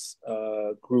focus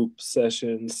group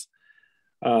sessions,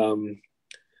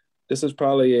 this is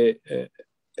probably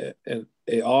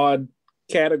a odd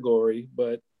category,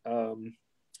 but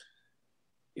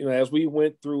as we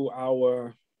went through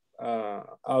our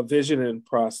visioning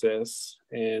process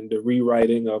and the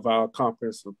rewriting of our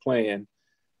comprehensive plan,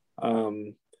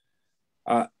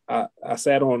 I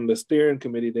sat on the steering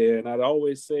committee there, and I'd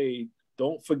always say,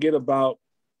 don't forget about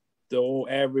the old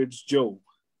average Joe.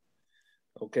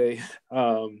 Okay.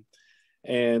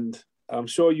 And I'm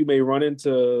sure you may run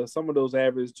into some of those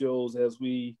average Joes as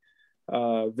we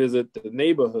visit the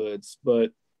neighborhoods,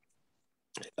 but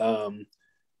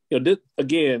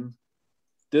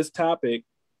this topic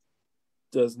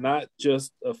does not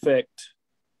just affect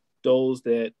those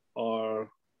that are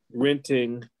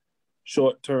renting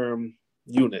short-term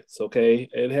units, okay?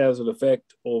 It has an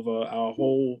effect over our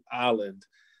whole island.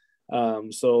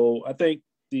 So I think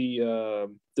the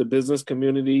business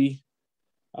community,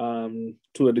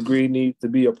 to a degree, needs to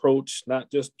be approached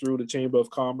not just through the Chamber of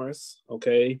Commerce,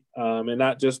 okay, and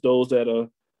not just those that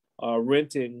are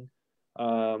renting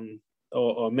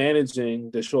or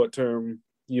managing the short-term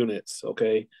units,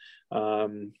 okay.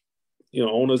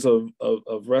 Owners of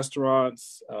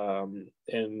restaurants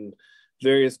and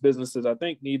various businesses, I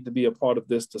think, need to be a part of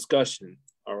this discussion,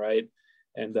 all right?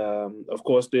 And of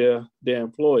course, their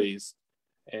employees.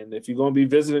 And if you're going to be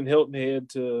visiting Hilton Head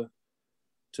to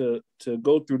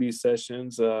go through these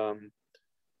sessions,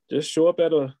 just show up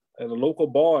at a local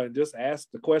bar and just ask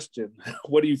the question,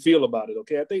 what do you feel about it?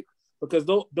 Okay, I think because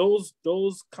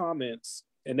those comments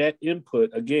and that input,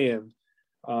 again,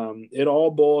 it all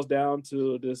boils down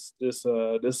to this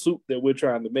soup that we're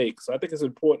trying to make. So I think it's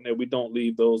important that we don't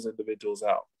leave those individuals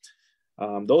out.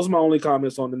 Those are my only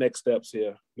comments on the next steps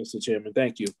here, Mr. Chairman.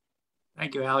 Thank you.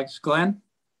 Thank you, Alex. Glenn?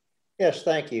 Yes,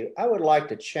 thank you. I would like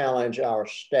to challenge our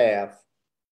staff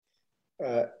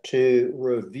to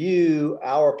review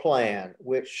our plan,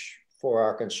 which for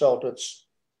our consultants'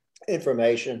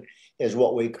 information is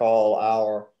what we call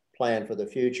our plan for the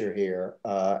future here.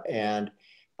 And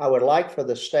I would like for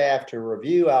the staff to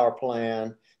review our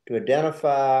plan to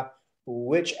identify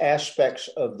which aspects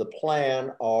of the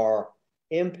plan are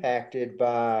impacted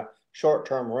by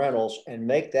short-term rentals and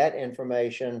make that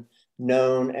information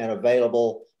known and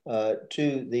available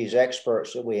to these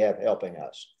experts that we have helping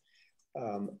us.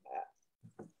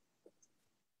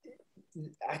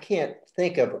 I can't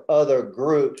think of other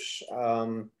groups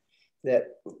that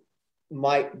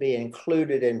might be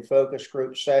included in focus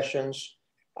group sessions.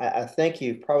 I think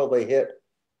you've probably hit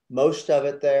most of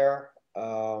it there.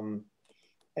 I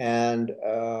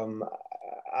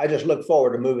just look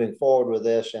forward to moving forward with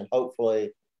this and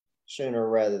hopefully sooner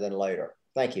rather than later.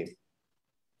 Thank you.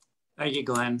 Thank you,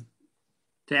 Glenn.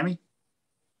 Tammy?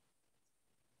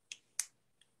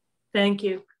 Thank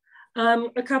you.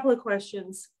 A couple of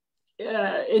questions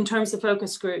in terms of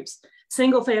focus groups.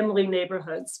 Single family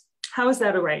neighborhoods, how is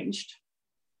that arranged?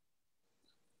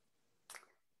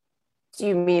 Do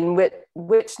you mean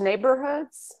which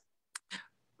neighborhoods?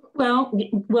 Well,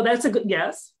 that's a good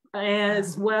yes,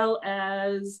 as well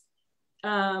as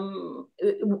a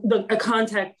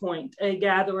contact point, a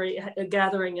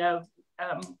gathering of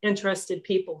interested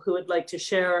people who would like to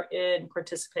share in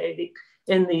participating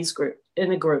in a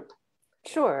group.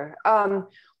 Sure.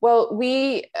 Well,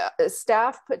 we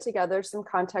staff put together some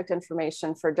contact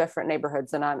information for different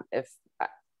neighborhoods, and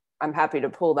I'm happy to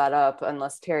pull that up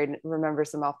unless Terry remembers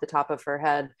them off the top of her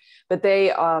head. But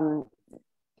they,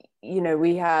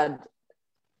 we had.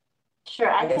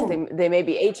 Sure, I guess can. they may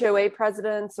be HOA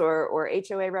presidents or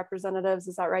HOA representatives.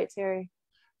 Is that right, Terry?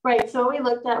 Right. So we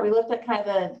looked at kind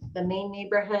of the main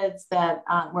neighborhoods that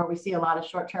where we see a lot of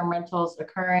short-term rentals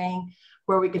occurring,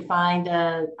 where we could find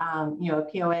a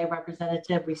POA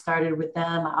representative. We started with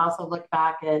them. I also looked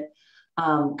back at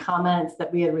comments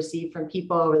that we had received from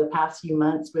people over the past few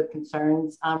months with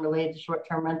concerns related to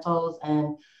short-term rentals,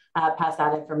 and pass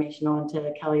that information on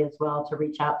to Kelly as well to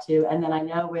reach out to. And then I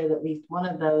know with at least one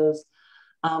of those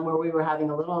where we were having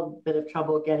a little bit of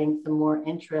trouble getting some more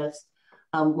interest.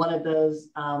 One of those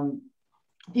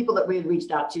people that we had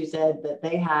reached out to said that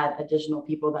they had additional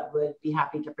people that would be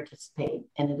happy to participate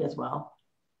in it as well.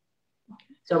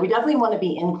 So we definitely want to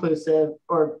be inclusive,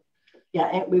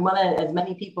 we want as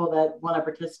many people that want to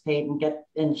participate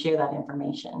and share that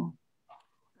information.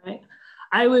 Right.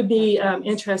 I would be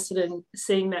interested in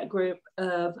seeing that group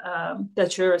of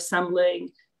that you're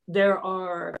assembling. There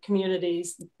are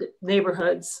communities,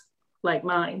 neighborhoods like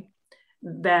mine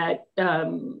that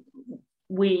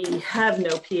we have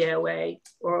no POA,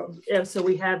 so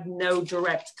we have no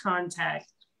direct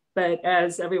contact. But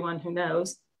as everyone who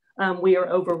knows, we are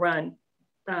overrun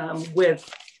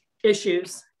with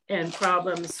issues and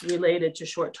problems related to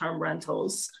short-term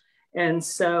rentals. And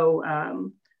so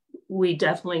we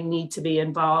definitely need to be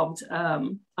involved.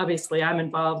 Obviously I'm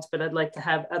involved, but I'd like to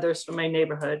have others from my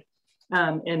neighborhood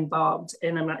involved.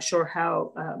 And I'm not sure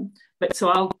how, but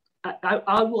so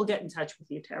I will get in touch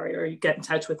with you, Terry, or you get in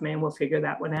touch with me and we'll figure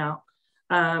that one out.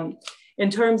 In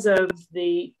terms of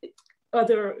the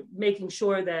other, making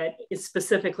sure that it's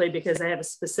specifically, because I have a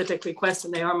specific request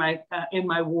and they are in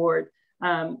my ward,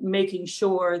 making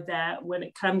sure that when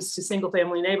it comes to single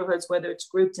family neighborhoods, whether it's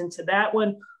grouped into that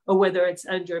one or whether it's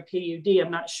under a PUD,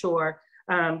 I'm not sure,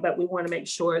 but we want to make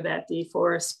sure that the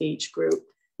Forest Beach Group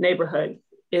neighborhood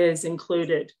is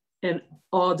included in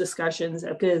all discussions,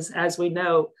 because as we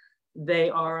know, they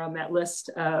are on that list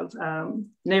of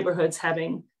neighborhoods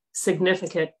having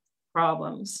significant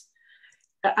problems.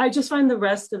 I just find the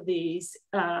rest of these,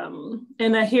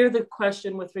 and I hear the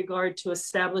question with regard to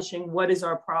establishing what is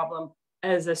our problem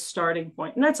as a starting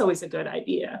point, and that's always a good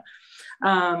idea.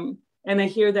 And I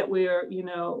hear that we are,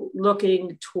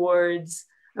 looking towards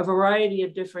a variety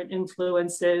of different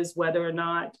influences, whether or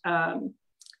not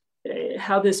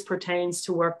how this pertains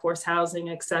to workforce housing,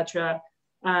 et cetera.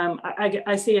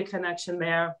 I see a connection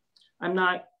there.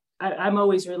 I'm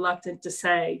always reluctant to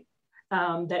say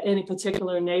that any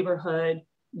particular neighborhood,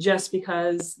 just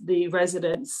because the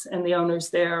residents and the owners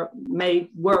there may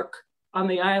work on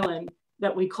the island,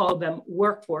 that we call them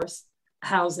workforce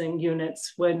housing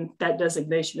units, when that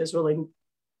designation is really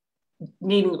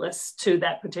meaningless to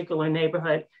that particular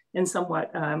neighborhood and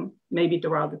somewhat maybe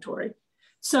derogatory.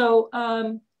 So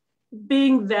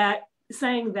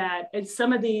saying that, and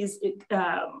some of these,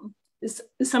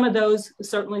 some of those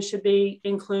certainly should be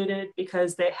included,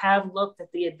 because they have looked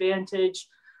at the advantage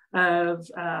of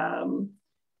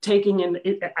taking in.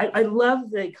 I love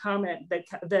the comment, that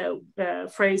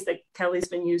the phrase that Kelly's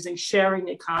been using, sharing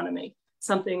economy,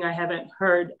 something I haven't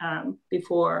heard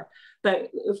before. But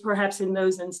perhaps in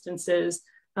those instances,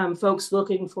 folks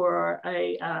looking for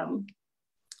an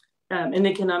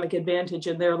economic advantage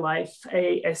in their life,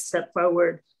 a step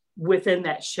forward within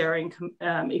that sharing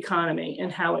economy,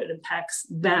 and how it impacts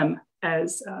them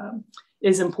as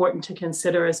is important to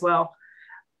consider as well.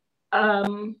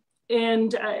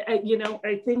 And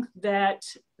I think that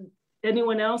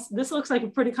anyone else, this looks like a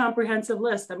pretty comprehensive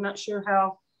list. I'm not sure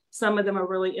how some of them are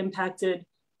really impacted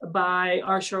by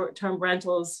our short-term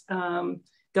rentals.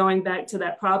 Going back to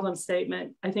that problem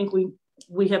statement, I think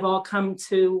we have all come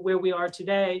to where we are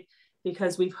today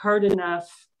because we've heard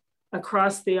enough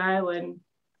across the island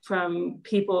from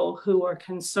people who are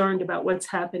concerned about what's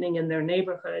happening in their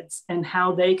neighborhoods and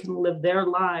how they can live their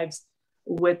lives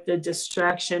with the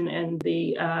distraction and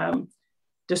the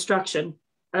destruction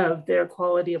of their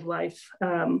quality of life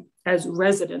as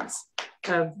residents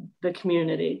of the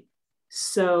community.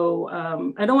 So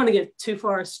I don't want to get too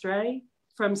far astray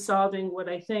from solving what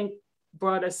I think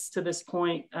brought us to this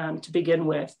point to begin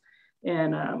with.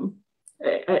 And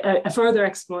a further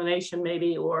explanation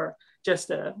maybe, or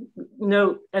just a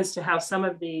note as to how some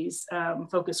of these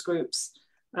focus groups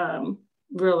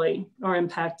really are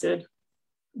impacted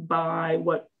by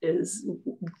what is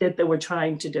that we're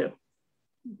trying to do.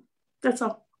 That's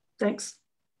all. Thanks.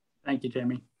 Thank you,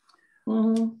 Tammy.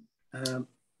 Mm-hmm.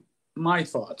 My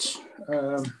thoughts.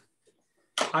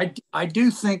 I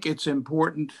do think it's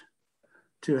important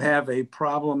to have a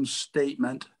problem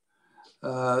statement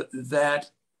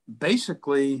that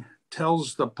basically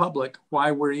tells the public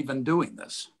why we're even doing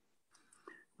this.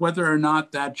 Whether or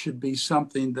not that should be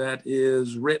something that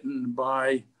is written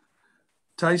by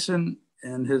Tyson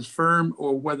and his firm,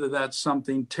 or whether that's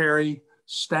something Terry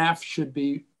staff should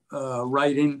be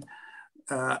writing.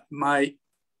 My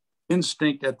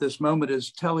instinct at this moment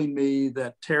is telling me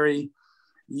that Terry,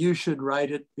 you should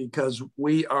write it, because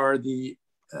we are the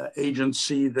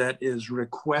agency that is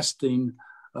requesting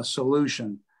a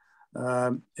solution.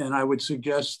 And I would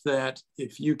suggest that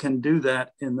if you can do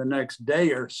that in the next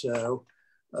day or so,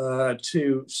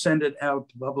 to send it out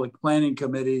to Public Planning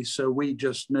Committee, so we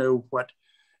just know what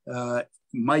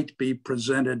might be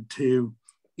presented to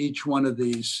each one of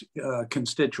these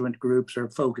constituent groups or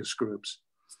focus groups.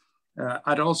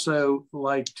 I'd also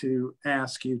like to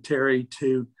ask you, Terry,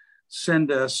 to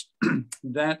send us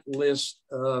that list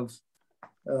of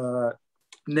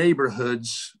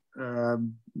neighborhoods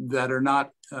that are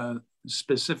not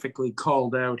specifically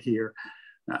called out here.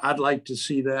 I'd like to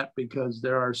see that, because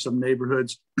there are some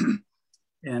neighborhoods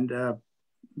and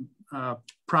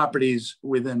properties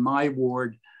within my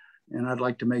ward, and I'd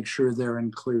like to make sure they're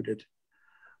included.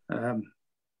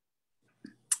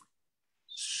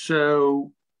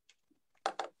 So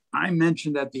I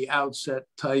mentioned at the outset,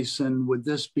 Tyson, would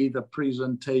this be the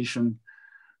presentation?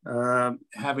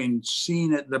 Having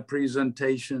seen it, the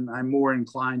presentation, I'm more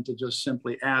inclined to just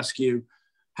simply ask you,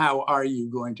 how are you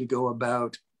going to go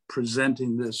about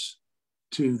presenting this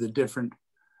to the different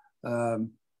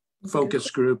focus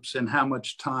groups, and how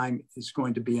much time is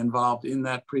going to be involved in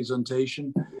that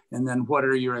presentation? And then what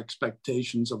are your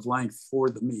expectations of length for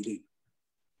the meeting?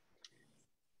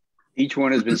 Each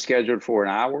one has been scheduled for an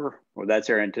hour. Well, that's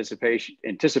our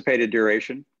anticipated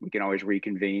duration. We can always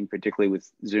reconvene, particularly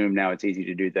with Zoom now, it's easy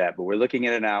to do that, but we're looking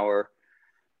at an hour.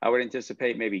 I would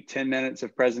anticipate maybe 10 minutes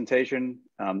of presentation.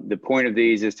 The point of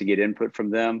these is to get input from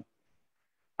them.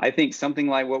 I think something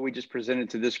like what we just presented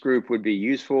to this group would be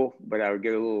useful, but I would go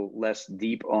a little less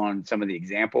deep on some of the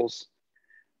examples,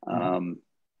 you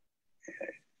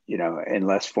know, and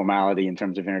less formality in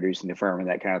terms of introducing the firm and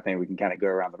that kind of thing. We can kind of go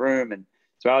around the room. And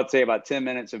so I would say about 10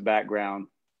 minutes of background.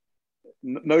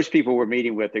 Most people we're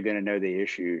meeting with are going to know the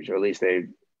issues, or at least they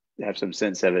have some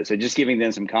sense of it. So just giving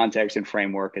them some context and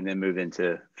framework, and then move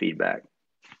into feedback.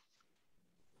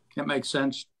 That makes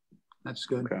sense. That's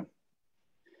good. Okay.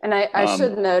 And I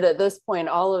should note at this point,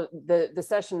 all of the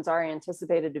sessions are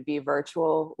anticipated to be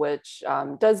virtual, which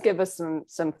does give us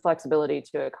some flexibility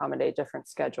to accommodate different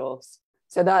schedules.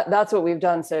 So that's what we've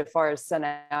done so far, is send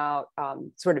out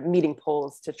sort of meeting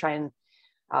polls to try and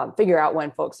figure out when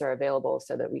folks are available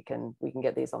so that we can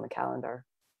get these on the calendar.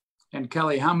 And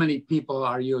Kelly, how many people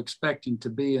are you expecting to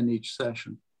be in each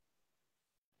session?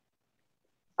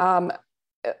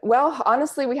 Well,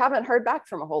 honestly, we haven't heard back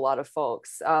from a whole lot of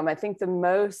folks. I think the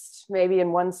most maybe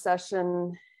in one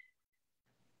session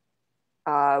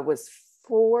was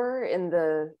 4 in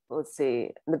the, let's see,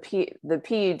 the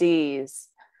PUDs.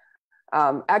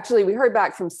 Actually, we heard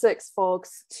back from 6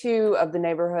 folks. 2 of the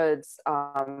neighborhoods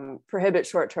prohibit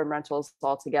short-term rentals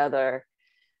altogether.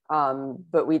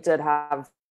 But we did have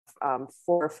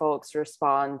 4 folks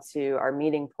respond to our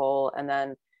meeting poll. And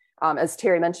then as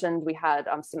Terry mentioned, we had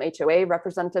some HOA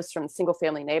representatives from single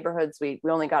family neighborhoods. We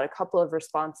only got a couple of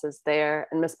responses there.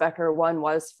 And Ms. Becker, one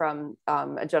was from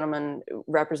a gentleman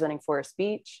representing Forest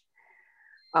Beach.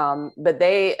 But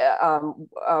they,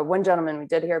 one gentleman we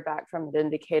did hear back from had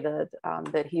indicated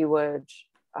that he would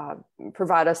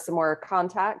provide us some more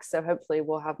contacts. So hopefully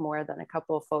we'll have more than a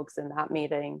couple of folks in that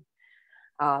meeting.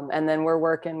 And then we're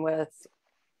working with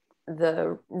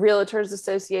the Realtors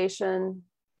Association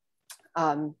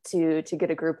to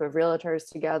get a group of realtors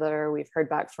together. We've heard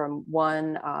back from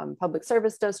 1 public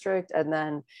service district, and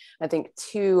then I think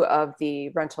 2 of the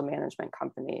rental management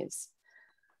companies.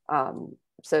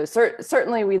 So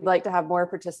certainly we'd like to have more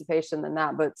participation than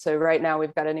that, but so right now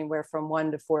we've got anywhere from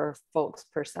 1 to 4 folks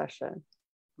per session.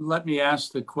 Let me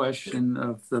ask the question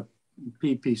of the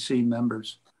PPC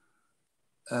members.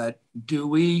 Do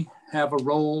we have a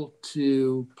role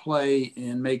to play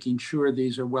in making sure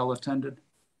these are well attended?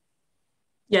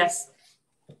 Yes.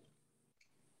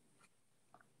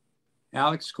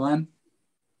 Alex, Glenn?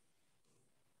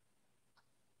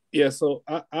 Yeah, so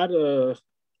I'd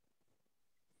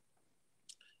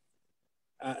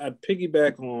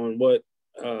piggyback on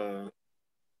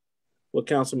what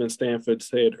Councilman Stanford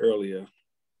said earlier.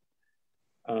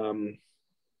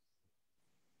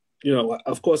 You know,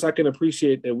 of course, I can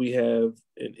appreciate that we have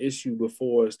an issue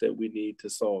before us that we need to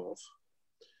solve.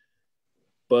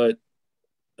 But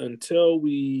until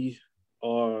we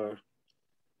are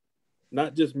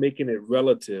not just making it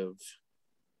relative,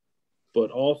 but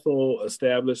also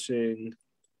establishing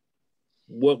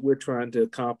what we're trying to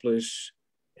accomplish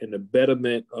in the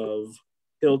betterment of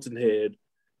Hilton Head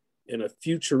in a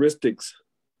futuristic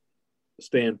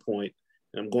standpoint.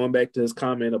 And I'm going back to his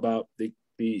comment about the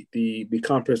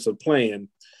comprehensive plan.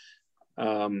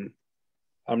 I'm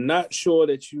not sure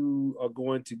that you are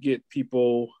going to get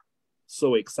people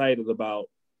so excited about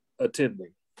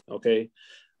attending, okay?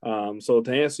 So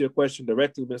to answer your question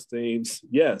directly, Mr. Ames,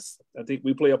 yes, I think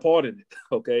we play a part in it,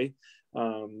 okay?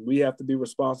 We have to be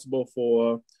responsible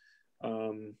for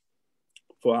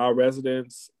our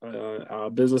residents, our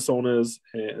business owners,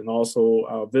 and also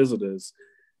our visitors.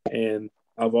 And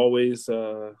I've always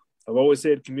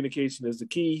said communication is the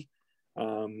key.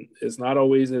 It's not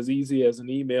always as easy as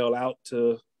an email out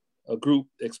to a group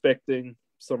expecting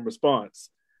some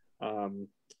response.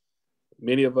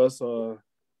 Many of us are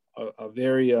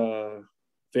very,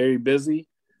 very busy.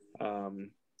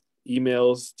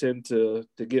 Emails tend to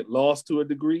get lost to a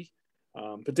degree,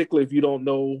 particularly if you don't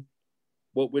know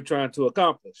what we're trying to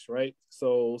accomplish, right?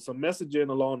 So some messaging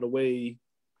along the way,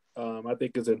 I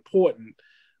think is important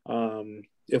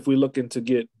if we're looking to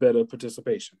get better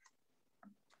participation.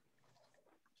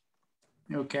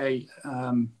 Okay.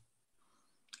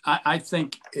 I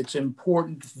think it's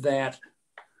important that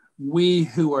we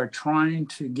who are trying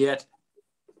to get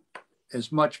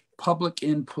as much public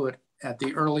input at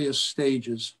the earliest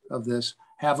stages of this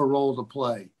have a role to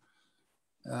play.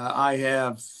 I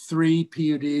have 3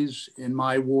 PUDs in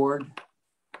my ward,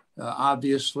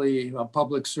 obviously a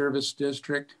public service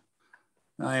district.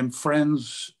 I am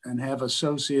friends and have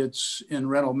associates in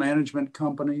rental management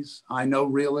companies. I know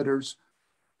realtors.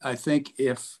 I think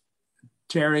if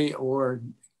Terry or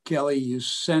Kelly, you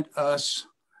sent us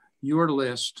your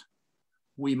list,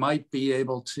 we might be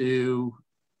able to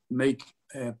make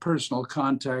a personal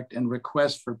contact and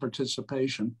request for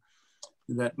participation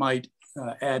that might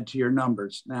add to your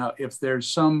numbers. Now, if there's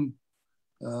some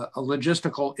a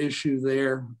logistical issue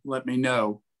there, let me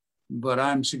know. But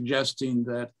I'm suggesting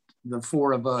that the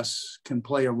four of us can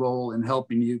play a role in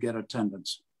helping you get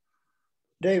attendance.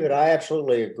 David, I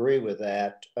absolutely agree with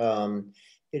that.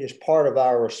 It is part of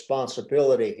our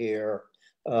responsibility here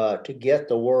to get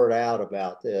the word out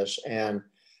about this. And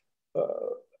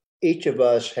each of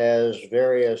us has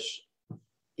various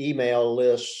email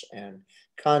lists and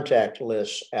contact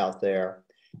lists out there.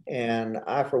 And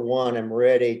I, for one, am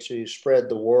ready to spread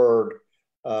the word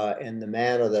in the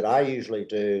manner that I usually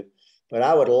do. But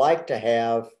I would like to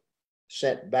have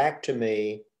sent back to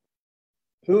me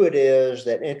who it is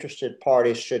that interested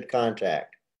parties should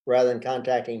contact, rather than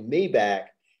contacting me back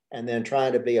and then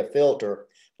trying to be a filter.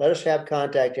 Let us have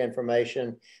contact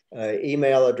information,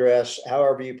 email address,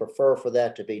 however you prefer for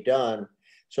that to be done,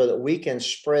 so that we can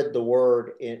spread the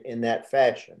word in that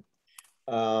fashion.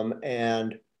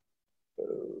 And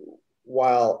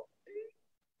while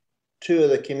two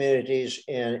of the communities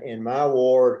in my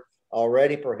ward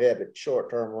already prohibit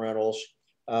short-term rentals,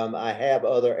 I have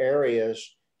other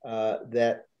areas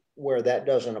where that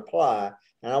doesn't apply.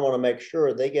 And I want to make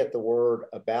sure they get the word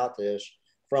about this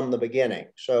from the beginning.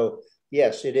 So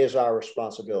yes, it is our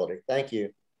responsibility. Thank you.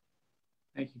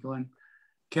 Thank you, Glenn.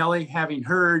 Kelly, having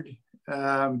heard,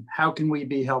 how can we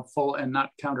be helpful and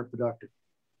not counterproductive?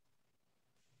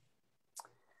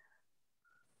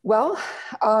 Well,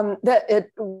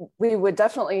 we would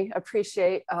definitely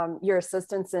appreciate your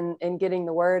assistance in getting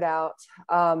the word out.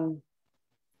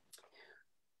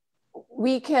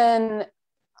 We can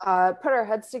put our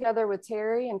heads together with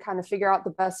Terry and kind of figure out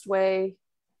the best way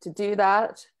to do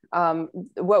that.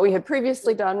 What we had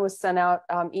previously done was send out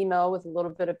email with a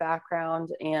little bit of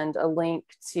background and a link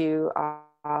to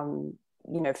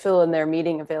fill in their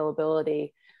meeting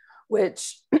availability,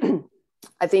 which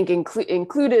I think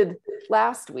included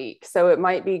last week. So it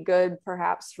might be good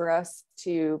perhaps for us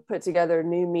to put together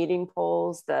new meeting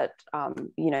polls that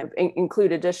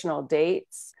include additional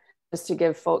dates, just to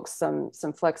give folks some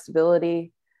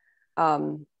flexibility.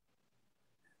 But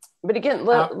again,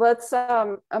 let's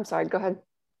I'm sorry, go ahead.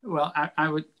 Well,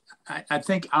 I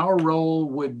think our role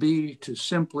would be to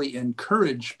simply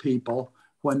encourage people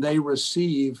when they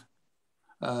receive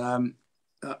a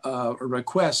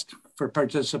request for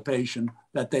participation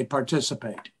that they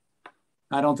participate.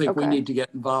 I don't think we need to get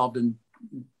involved in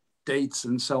dates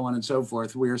and so on and so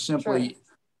forth. We are simply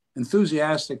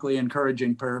enthusiastically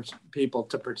encouraging people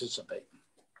to participate.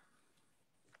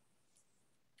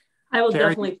 I will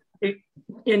definitely be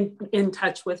in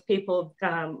touch with people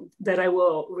that I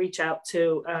will reach out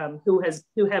to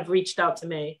who have reached out to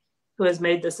me, who has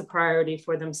made this a priority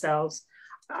for themselves.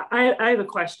 I have a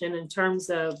question in terms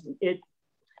of it,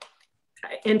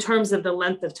 in terms of the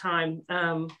length of time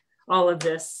all of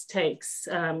this takes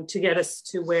to get us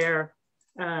to where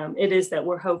it is that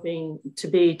we're hoping to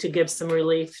give some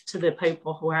relief to the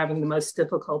people who are having the most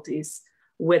difficulties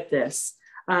with this.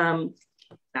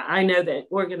 I know that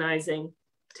organizing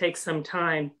takes some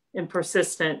time and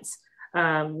persistence.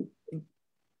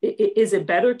 Is it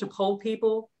better to poll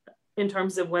people in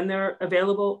terms of when they're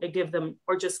available and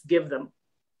just give them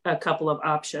a couple of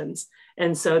options,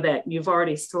 and so that you've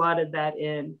already slotted that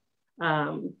in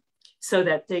so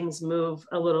that things move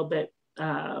a little bit,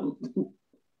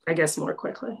 I guess, more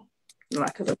quickly,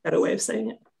 lack of a better way of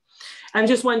saying it. I'm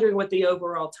just wondering what the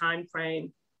overall time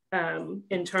frame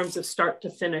in terms of start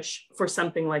to finish for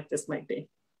something like this might be.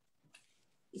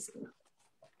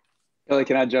 Kelly,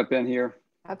 can I jump in here?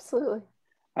 Absolutely.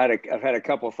 I've had a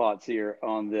couple of thoughts here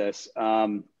on this.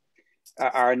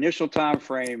 Our initial time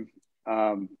frame,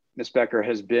 Ms. Becker,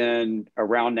 has been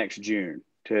around next June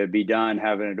to be done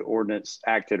having an ordinance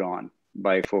acted on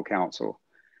by full council.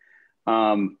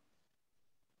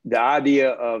 The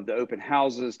idea of the open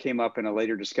houses came up in a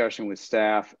later discussion with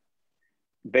staff.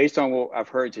 Based on what I've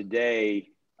heard today,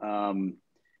 I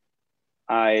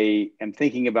am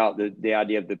thinking about the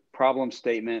idea of the problem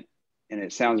statement, and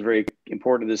it sounds very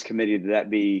important to this committee that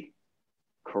be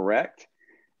correct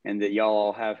and that y'all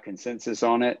all have consensus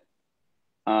on it.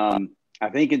 I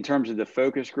think in terms of the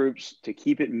focus groups, to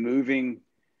keep it moving,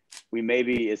 we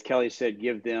maybe, as Kelly said,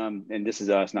 give them, and this is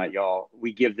us, not y'all,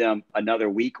 we give them another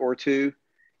week or two,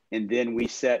 and then we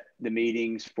set the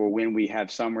meetings for when we have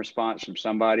some response from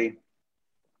somebody.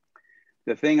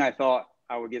 The thing I thought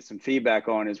I would get some feedback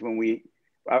on is when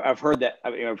I've heard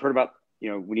about,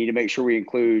 we need to make sure we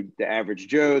include the average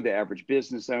Joe, the average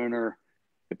business owner,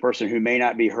 the person who may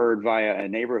not be heard via a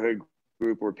neighborhood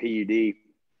group or PUD.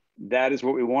 That is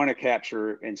what we want to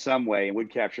capture in some way and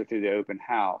would capture through the open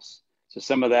house. So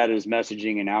some of that is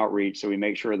messaging and outreach. So we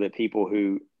make sure that people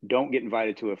who don't get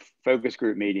invited to a focus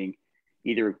group meeting,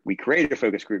 either we create a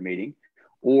focus group meeting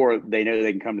or they know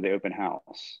they can come to the open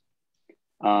house.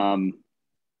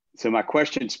 So my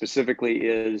question specifically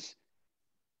is,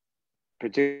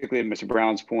 particularly Mr.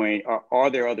 Brown's point, are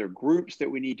there other groups that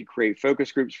we need to create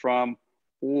focus groups from,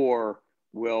 or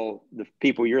will the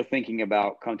people you're thinking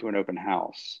about come to an open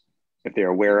house if they're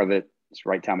aware of it, it's the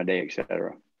right time of day, et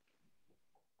cetera?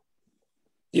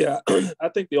 Yeah, I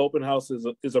think the open house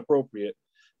is appropriate.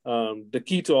 The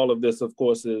key to all of this, of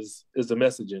course, is the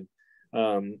messaging.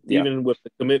 Even with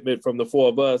the commitment from the four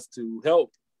of us to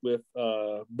help with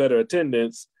better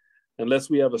attendance, unless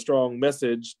we have a strong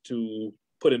message to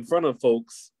put in front of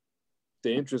folks,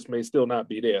 the interest may still not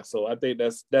be there. So I think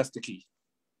that's the key.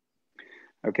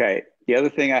 Okay. The other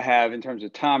thing I have in terms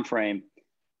of time frame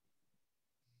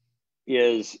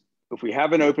is, if we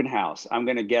have an open house, I'm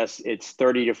going to guess it's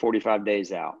 30 to 45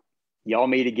 days out. Y'all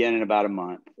meet again in about a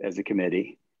month as a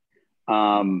committee.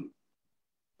 We're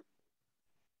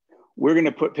going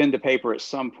to put pen to paper at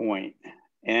some point.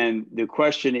 And the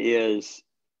question is,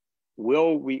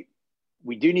 we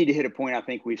do need to hit a point. I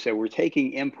think we've said we're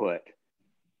taking input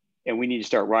and we need to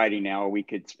start writing now, or we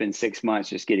could spend 6 months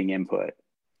just getting input.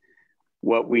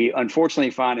 What we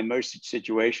unfortunately find in most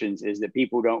situations is that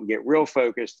people don't get real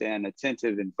focused and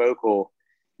attentive and vocal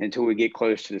until we get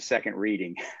close to the second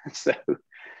reading. So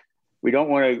we don't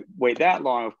want to wait that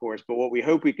long, of course, but what we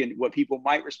hope what people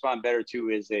might respond better to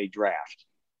is a draft.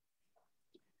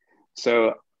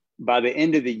 So by the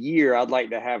end of the year, I'd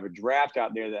like to have a draft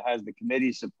out there that has the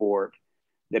committee support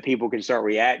that people can start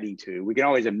reacting to. We can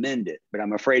always amend it, but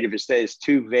I'm afraid if it stays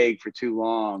too vague for too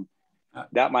long,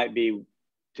 that might be,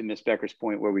 to Ms. Becker's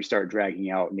point, where we start dragging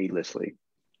out needlessly.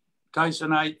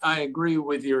 Tyson, I agree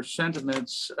with your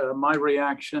sentiments. My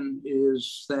reaction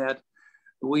is that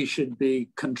we should be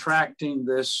contracting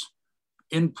this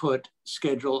input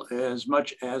schedule as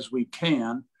much as we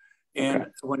can. And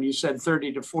when you said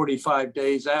 30 to 45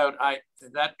 days out,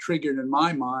 that triggered in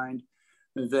my mind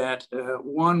that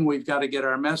one, we've got to get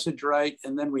our message right,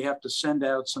 and then we have to send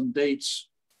out some dates,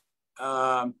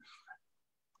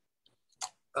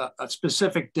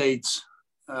 specific dates,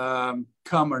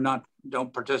 come or not,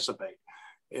 don't participate.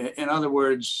 In other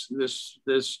words, this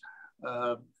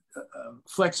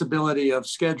flexibility of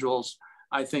schedules,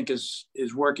 I think, is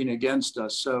working against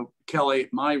us. So Kelly,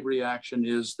 my reaction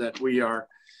is that we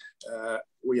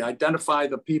identify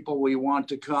the people we want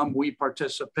to come, we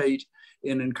participate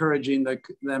in encouraging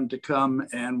them to come,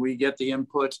 and we get the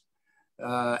input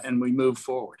and we move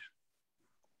forward.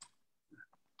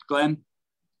 Glenn?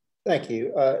 Thank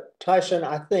you. Tyson,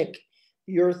 I think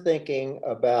you're thinking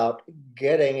about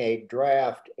getting a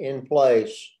draft in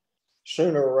place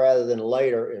sooner rather than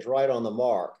later is right on the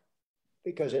mark,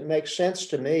 because it makes sense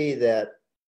to me that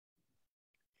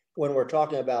when we're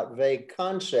talking about vague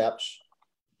concepts,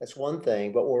 that's one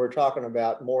thing, but when we're talking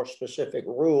about more specific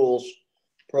rules,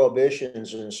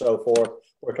 prohibitions, and so forth,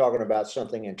 we're talking about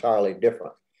something entirely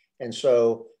different. And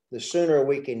so the sooner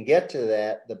we can get to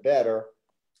that, the better.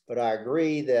 But I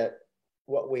agree that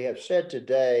what we have said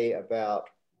today about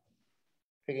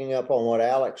picking up on what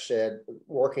Alex said,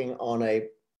 working on a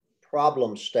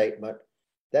problem statement,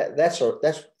 that's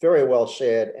very well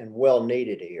said and well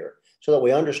needed here, so that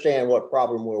we understand what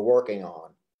problem we're working on.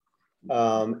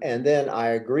 And then I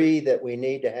agree that we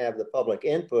need to have the public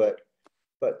input,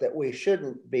 but that we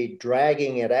shouldn't be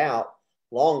dragging it out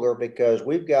longer, because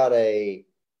we've got a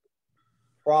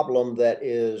problem that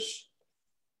is,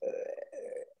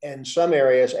 in some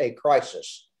areas, a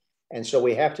crisis. And so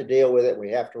we have to deal with it. We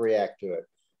have to react to it.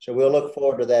 So we'll look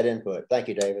forward to that input. Thank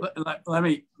you, David. Let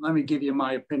me give you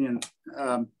my opinion.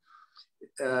 I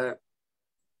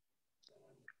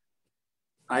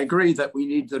agree that we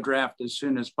need the draft as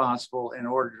soon as possible in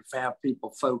order to have people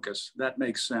focus. That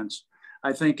makes sense.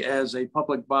 I think as a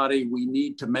public body, we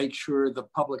need to make sure the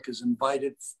public is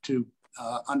invited to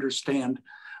understand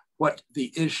what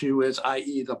the issue is,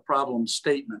 i.e. the problem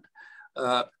statement.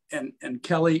 And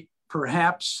Kelly,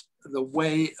 perhaps the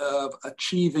way of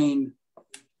achieving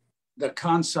the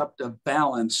concept of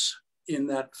balance in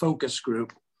that focus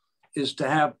group is to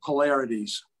have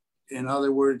polarities. In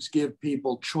other words, give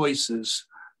people choices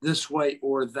this way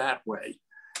or that way.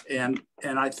 And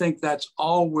I think that's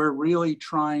all we're really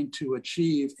trying to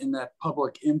achieve in that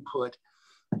public input,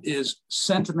 is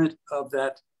sentiment of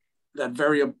that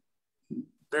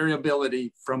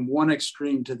variability from one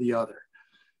extreme to the other.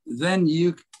 Then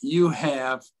you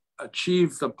have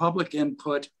achieved the public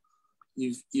input.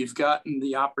 You've gotten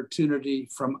the opportunity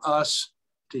from us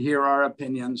to hear our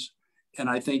opinions, and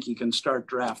I think you can start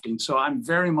drafting. So I'm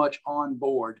very much on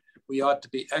board. We ought to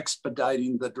be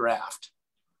expediting the draft.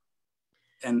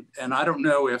 and I don't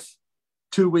know if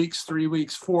 2 weeks, 3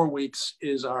 weeks, 4 weeks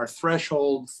is our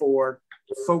threshold for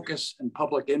focus and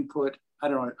public input. I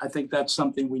don't know. I think that's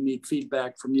something we need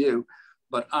feedback from you,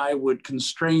 but I would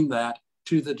constrain that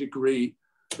to the degree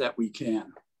that we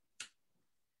can.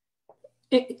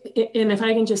 And if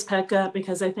I can just pack up,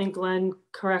 because I think Glenn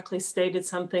correctly stated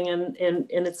something, and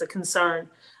it's a concern,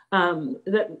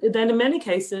 that in many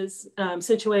cases,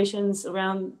 situations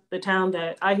around the town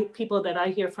that people that I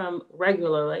hear from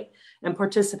regularly and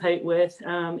participate with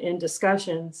in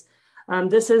discussions,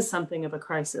 this is something of a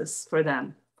crisis for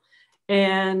them.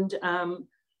 And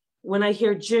when I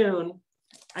hear June,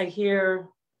 I hear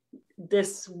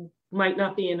this might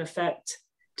not be in effect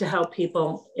to help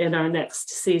people in our next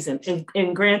season.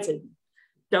 And granted,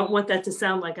 don't want that to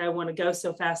sound like I want to go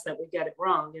so fast that we get it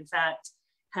wrong. In fact,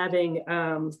 having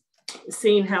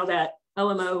seen how that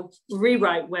LMO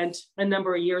rewrite went a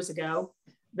number of years ago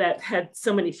that had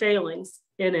so many failings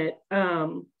in it,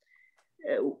 and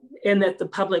that the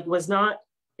public was not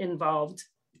involved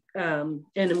in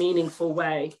a meaningful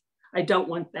way, I don't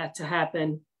want that to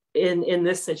happen in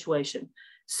this situation.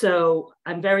 So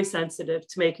I'm very sensitive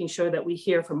to making sure that we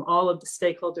hear from all of the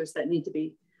stakeholders that need to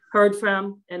be heard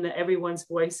from, and that everyone's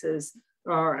voices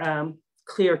are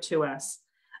clear to us.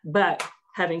 But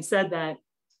having said that,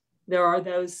 there are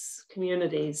those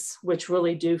communities which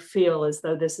really do feel as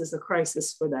though this is a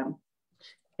crisis for them.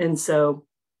 And so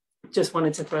just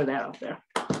wanted to throw that out there.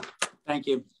 Thank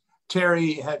you.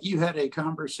 Terry, have you had a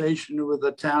conversation with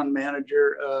the town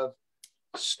manager of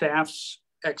staff's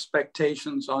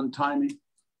expectations on timing?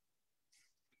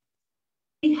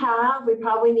 We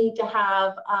probably need to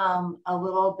have a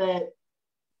little bit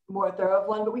more thorough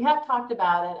one, but we have talked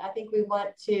about it. I think we want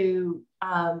to,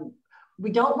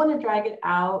 we don't want to drag it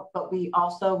out, but we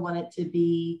also want it to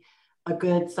be a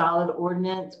good solid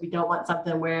ordinance. We don't want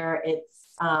something where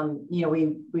it's, you know,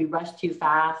 we rush too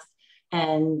fast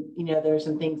and, you know, there's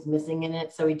some things missing in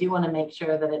it. So we do want to make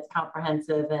sure that it's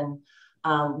comprehensive and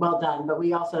well done, but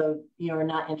we also, you know, are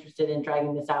not interested in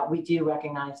dragging this out. We do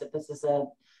recognize that this is a,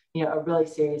 you know, a really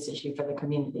serious issue for the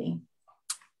community.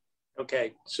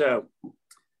 Okay, so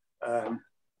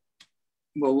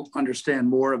we'll understand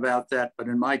more about that, but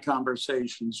in my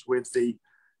conversations with the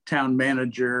town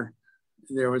manager,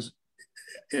 there was,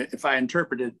 if I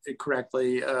interpreted it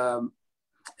correctly, an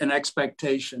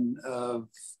expectation of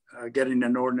getting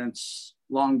an ordinance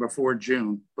long before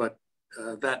June, but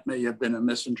that may have been a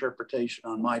misinterpretation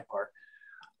on my part.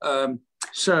 And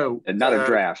not a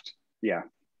draft, yeah.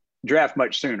 Draft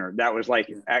much sooner. That was like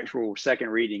actual second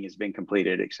reading has been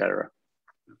completed, et cetera.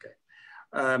 Okay.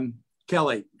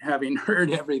 Kelly, having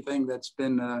heard everything that's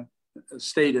been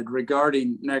stated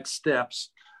regarding next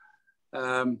steps,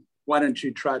 why don't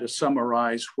you try to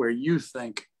summarize where you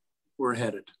think we're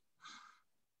headed?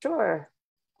 Sure.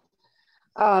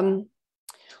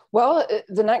 Well,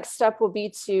 the next step will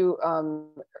be to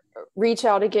reach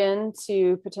out again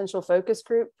to potential focus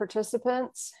group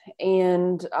participants,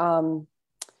 and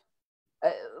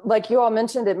like you all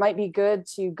mentioned, it might be good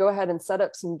to go ahead and set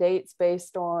up some dates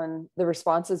based on the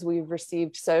responses we've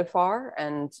received so far,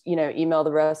 and, you know, email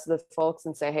the rest of the folks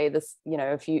and say, hey, this, you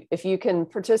know, if you can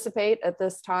participate at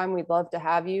this time, we'd love to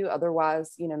have you.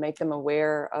 Otherwise, you know, make them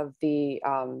aware of the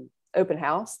open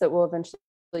house that we'll eventually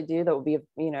do, that will be,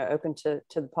 you know, open to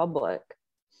the public.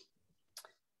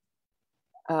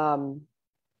 Yeah,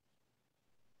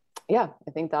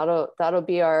 I think that'll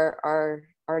be our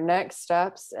next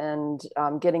steps, and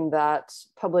getting that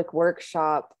public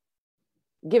workshop,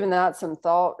 giving that some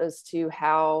thought as to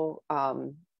how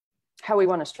we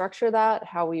want to structure that,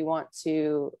 how we want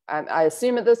to, I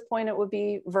assume at this point it would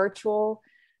be virtual,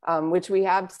 which we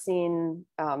have seen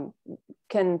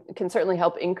can certainly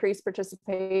help increase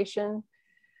participation.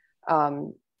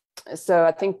 So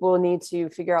I think we'll need to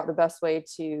figure out the best way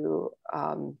to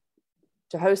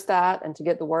host that and to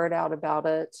get the word out about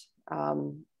it.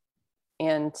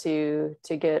 And to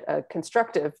get a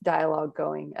constructive dialogue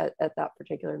going at that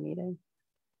particular meeting.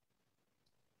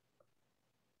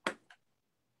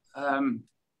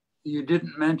 You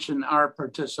didn't mention our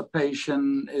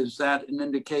participation. Is that an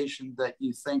indication that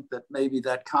you think that maybe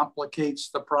that complicates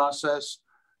the process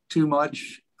too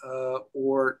much,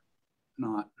 or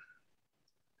not?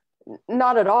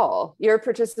 Not at all. Your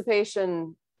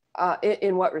participation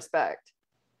in what respect?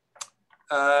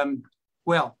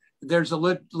 Well, there's a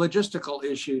logistical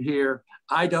issue here.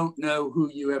 I don't know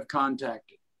who you have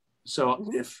contacted.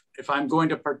 So if I'm going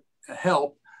to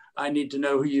help, I need to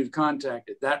know who you've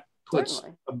contacted. That puts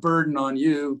Certainly a burden on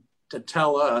you to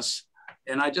tell us.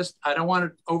 And I don't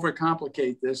want to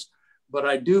overcomplicate this, but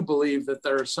I do believe that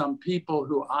there are some people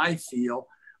who I feel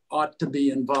ought to be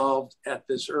involved at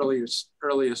this earliest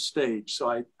stage.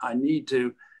 So I need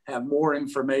to have more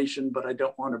information, but I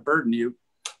don't want to burden you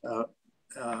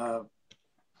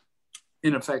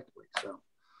ineffectively. So.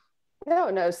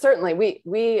 No, certainly.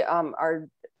 We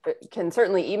can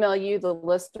certainly email you the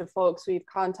list of folks we've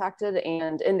contacted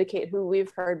and indicate who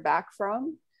we've heard back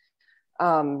from,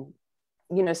 so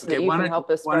that you can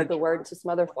help us spread the word to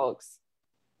some other folks.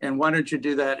 And why don't you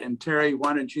do that? And Terry,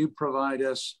 why don't you provide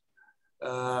us,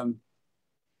 well,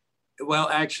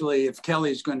 actually, if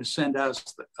Kelly's going to send us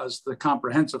the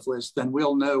comprehensive list, then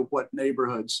we'll know what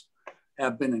neighborhoods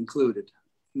have been included.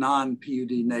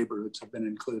 Non-PUD neighborhoods have been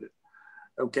included.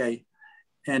 Okay.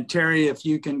 And Terry, if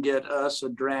you can get us a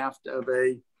draft of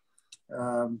a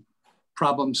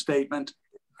problem statement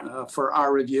for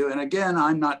our review. And again,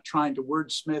 I'm not trying to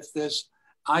wordsmith this.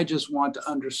 I just want to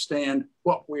understand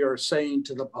what we are saying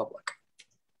to the public.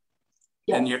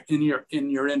 Yeah.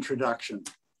 In your introduction.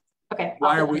 Okay.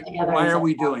 Why are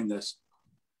we doing this?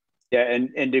 Yeah,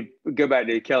 and to go back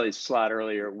to Kelly's slide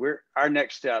earlier, our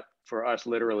next step for us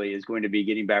literally is going to be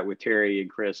getting back with Terry and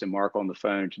Chris and Mark on the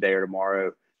phone today or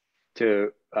tomorrow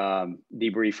to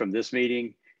debrief from this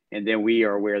meeting. And then we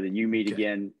are aware that you meet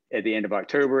again at the end of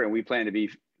October, and we plan to be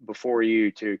before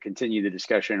you to continue the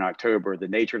discussion in October. The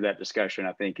nature of that discussion,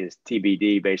 I think, is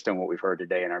TBD based on what we've heard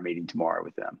today in our meeting tomorrow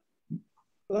with them.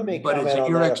 Let me but is it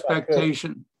your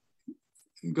expectation?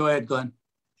 Go ahead, Glenn.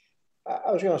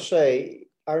 I was going to say,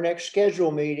 our next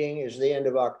scheduled meeting is the end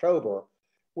of October.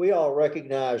 We all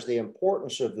recognize the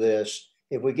importance of this.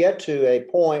 If we get to a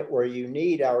point where you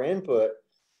need our input,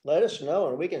 let us know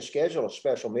and we can schedule a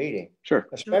special meeting. Sure.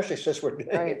 Especially since we're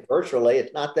doing it virtually,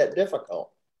 it's not that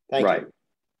difficult. Thank you.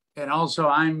 And also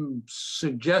I'm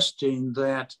suggesting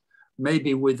that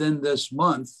maybe within this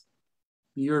month,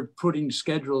 you're putting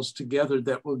schedules together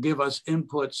that will give us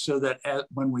input so that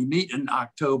when we meet in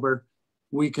October,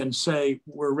 we can say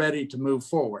we're ready to move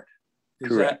forward.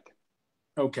 Correct.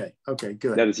 Okay,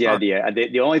 good. That is the idea.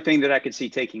 The only thing that I could see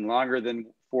taking longer than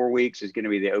 4 weeks is going to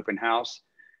be the open house,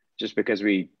 just because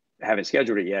we haven't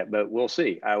scheduled it yet, but we'll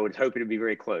see. I would hope it to be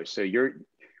very close. So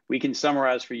we can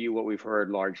summarize for you what we've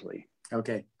heard largely.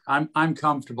 Okay, I'm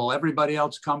comfortable. Everybody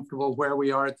else comfortable where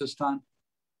we are at this time?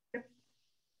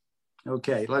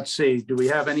 Okay, let's see. Do we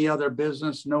have any other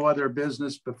business? No other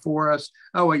business before us.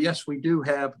 Oh, yes, we do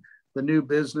have the new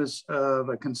business of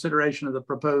a consideration of the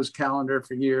proposed calendar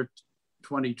for year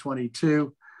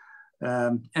 2022.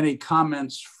 Any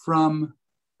comments from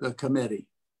the committee?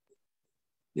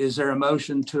 Is there a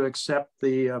motion to accept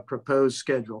the proposed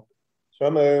schedule?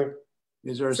 So moved.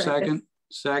 Is there a second?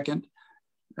 Second.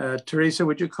 Teresa,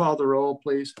 would you call the roll,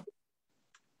 please?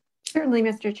 Certainly,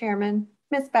 Mr. Chairman.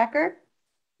 Ms. Becker?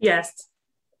 Yes.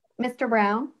 Mr.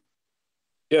 Brown?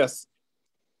 Yes.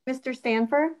 Mr.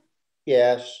 Stanford?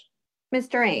 Yes.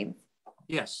 Mr. Ames?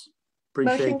 Yes.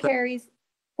 Appreciate Motion that. carries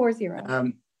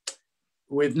 4-0.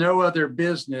 With no other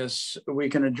business, we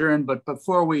can adjourn. But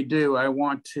before we do, I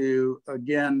want to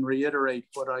again reiterate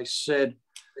what I said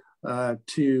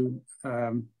to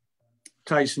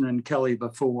Tyson and Kelly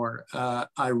before.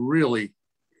 I really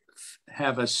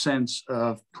have a sense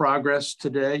of progress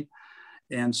today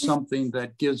and something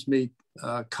that gives me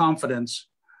confidence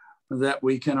that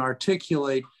we can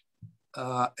articulate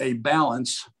a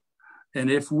balance. And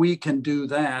if we can do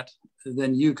that,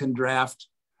 then you can draft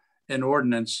an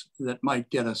ordinance that might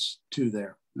get us to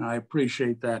there. And I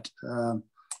appreciate that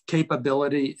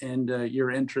capability and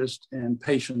your interest and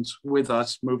patience with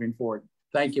us moving forward.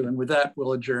 Thank you. And with that,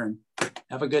 we'll adjourn.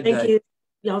 Have a good day. Thank you.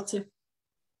 Y'all too.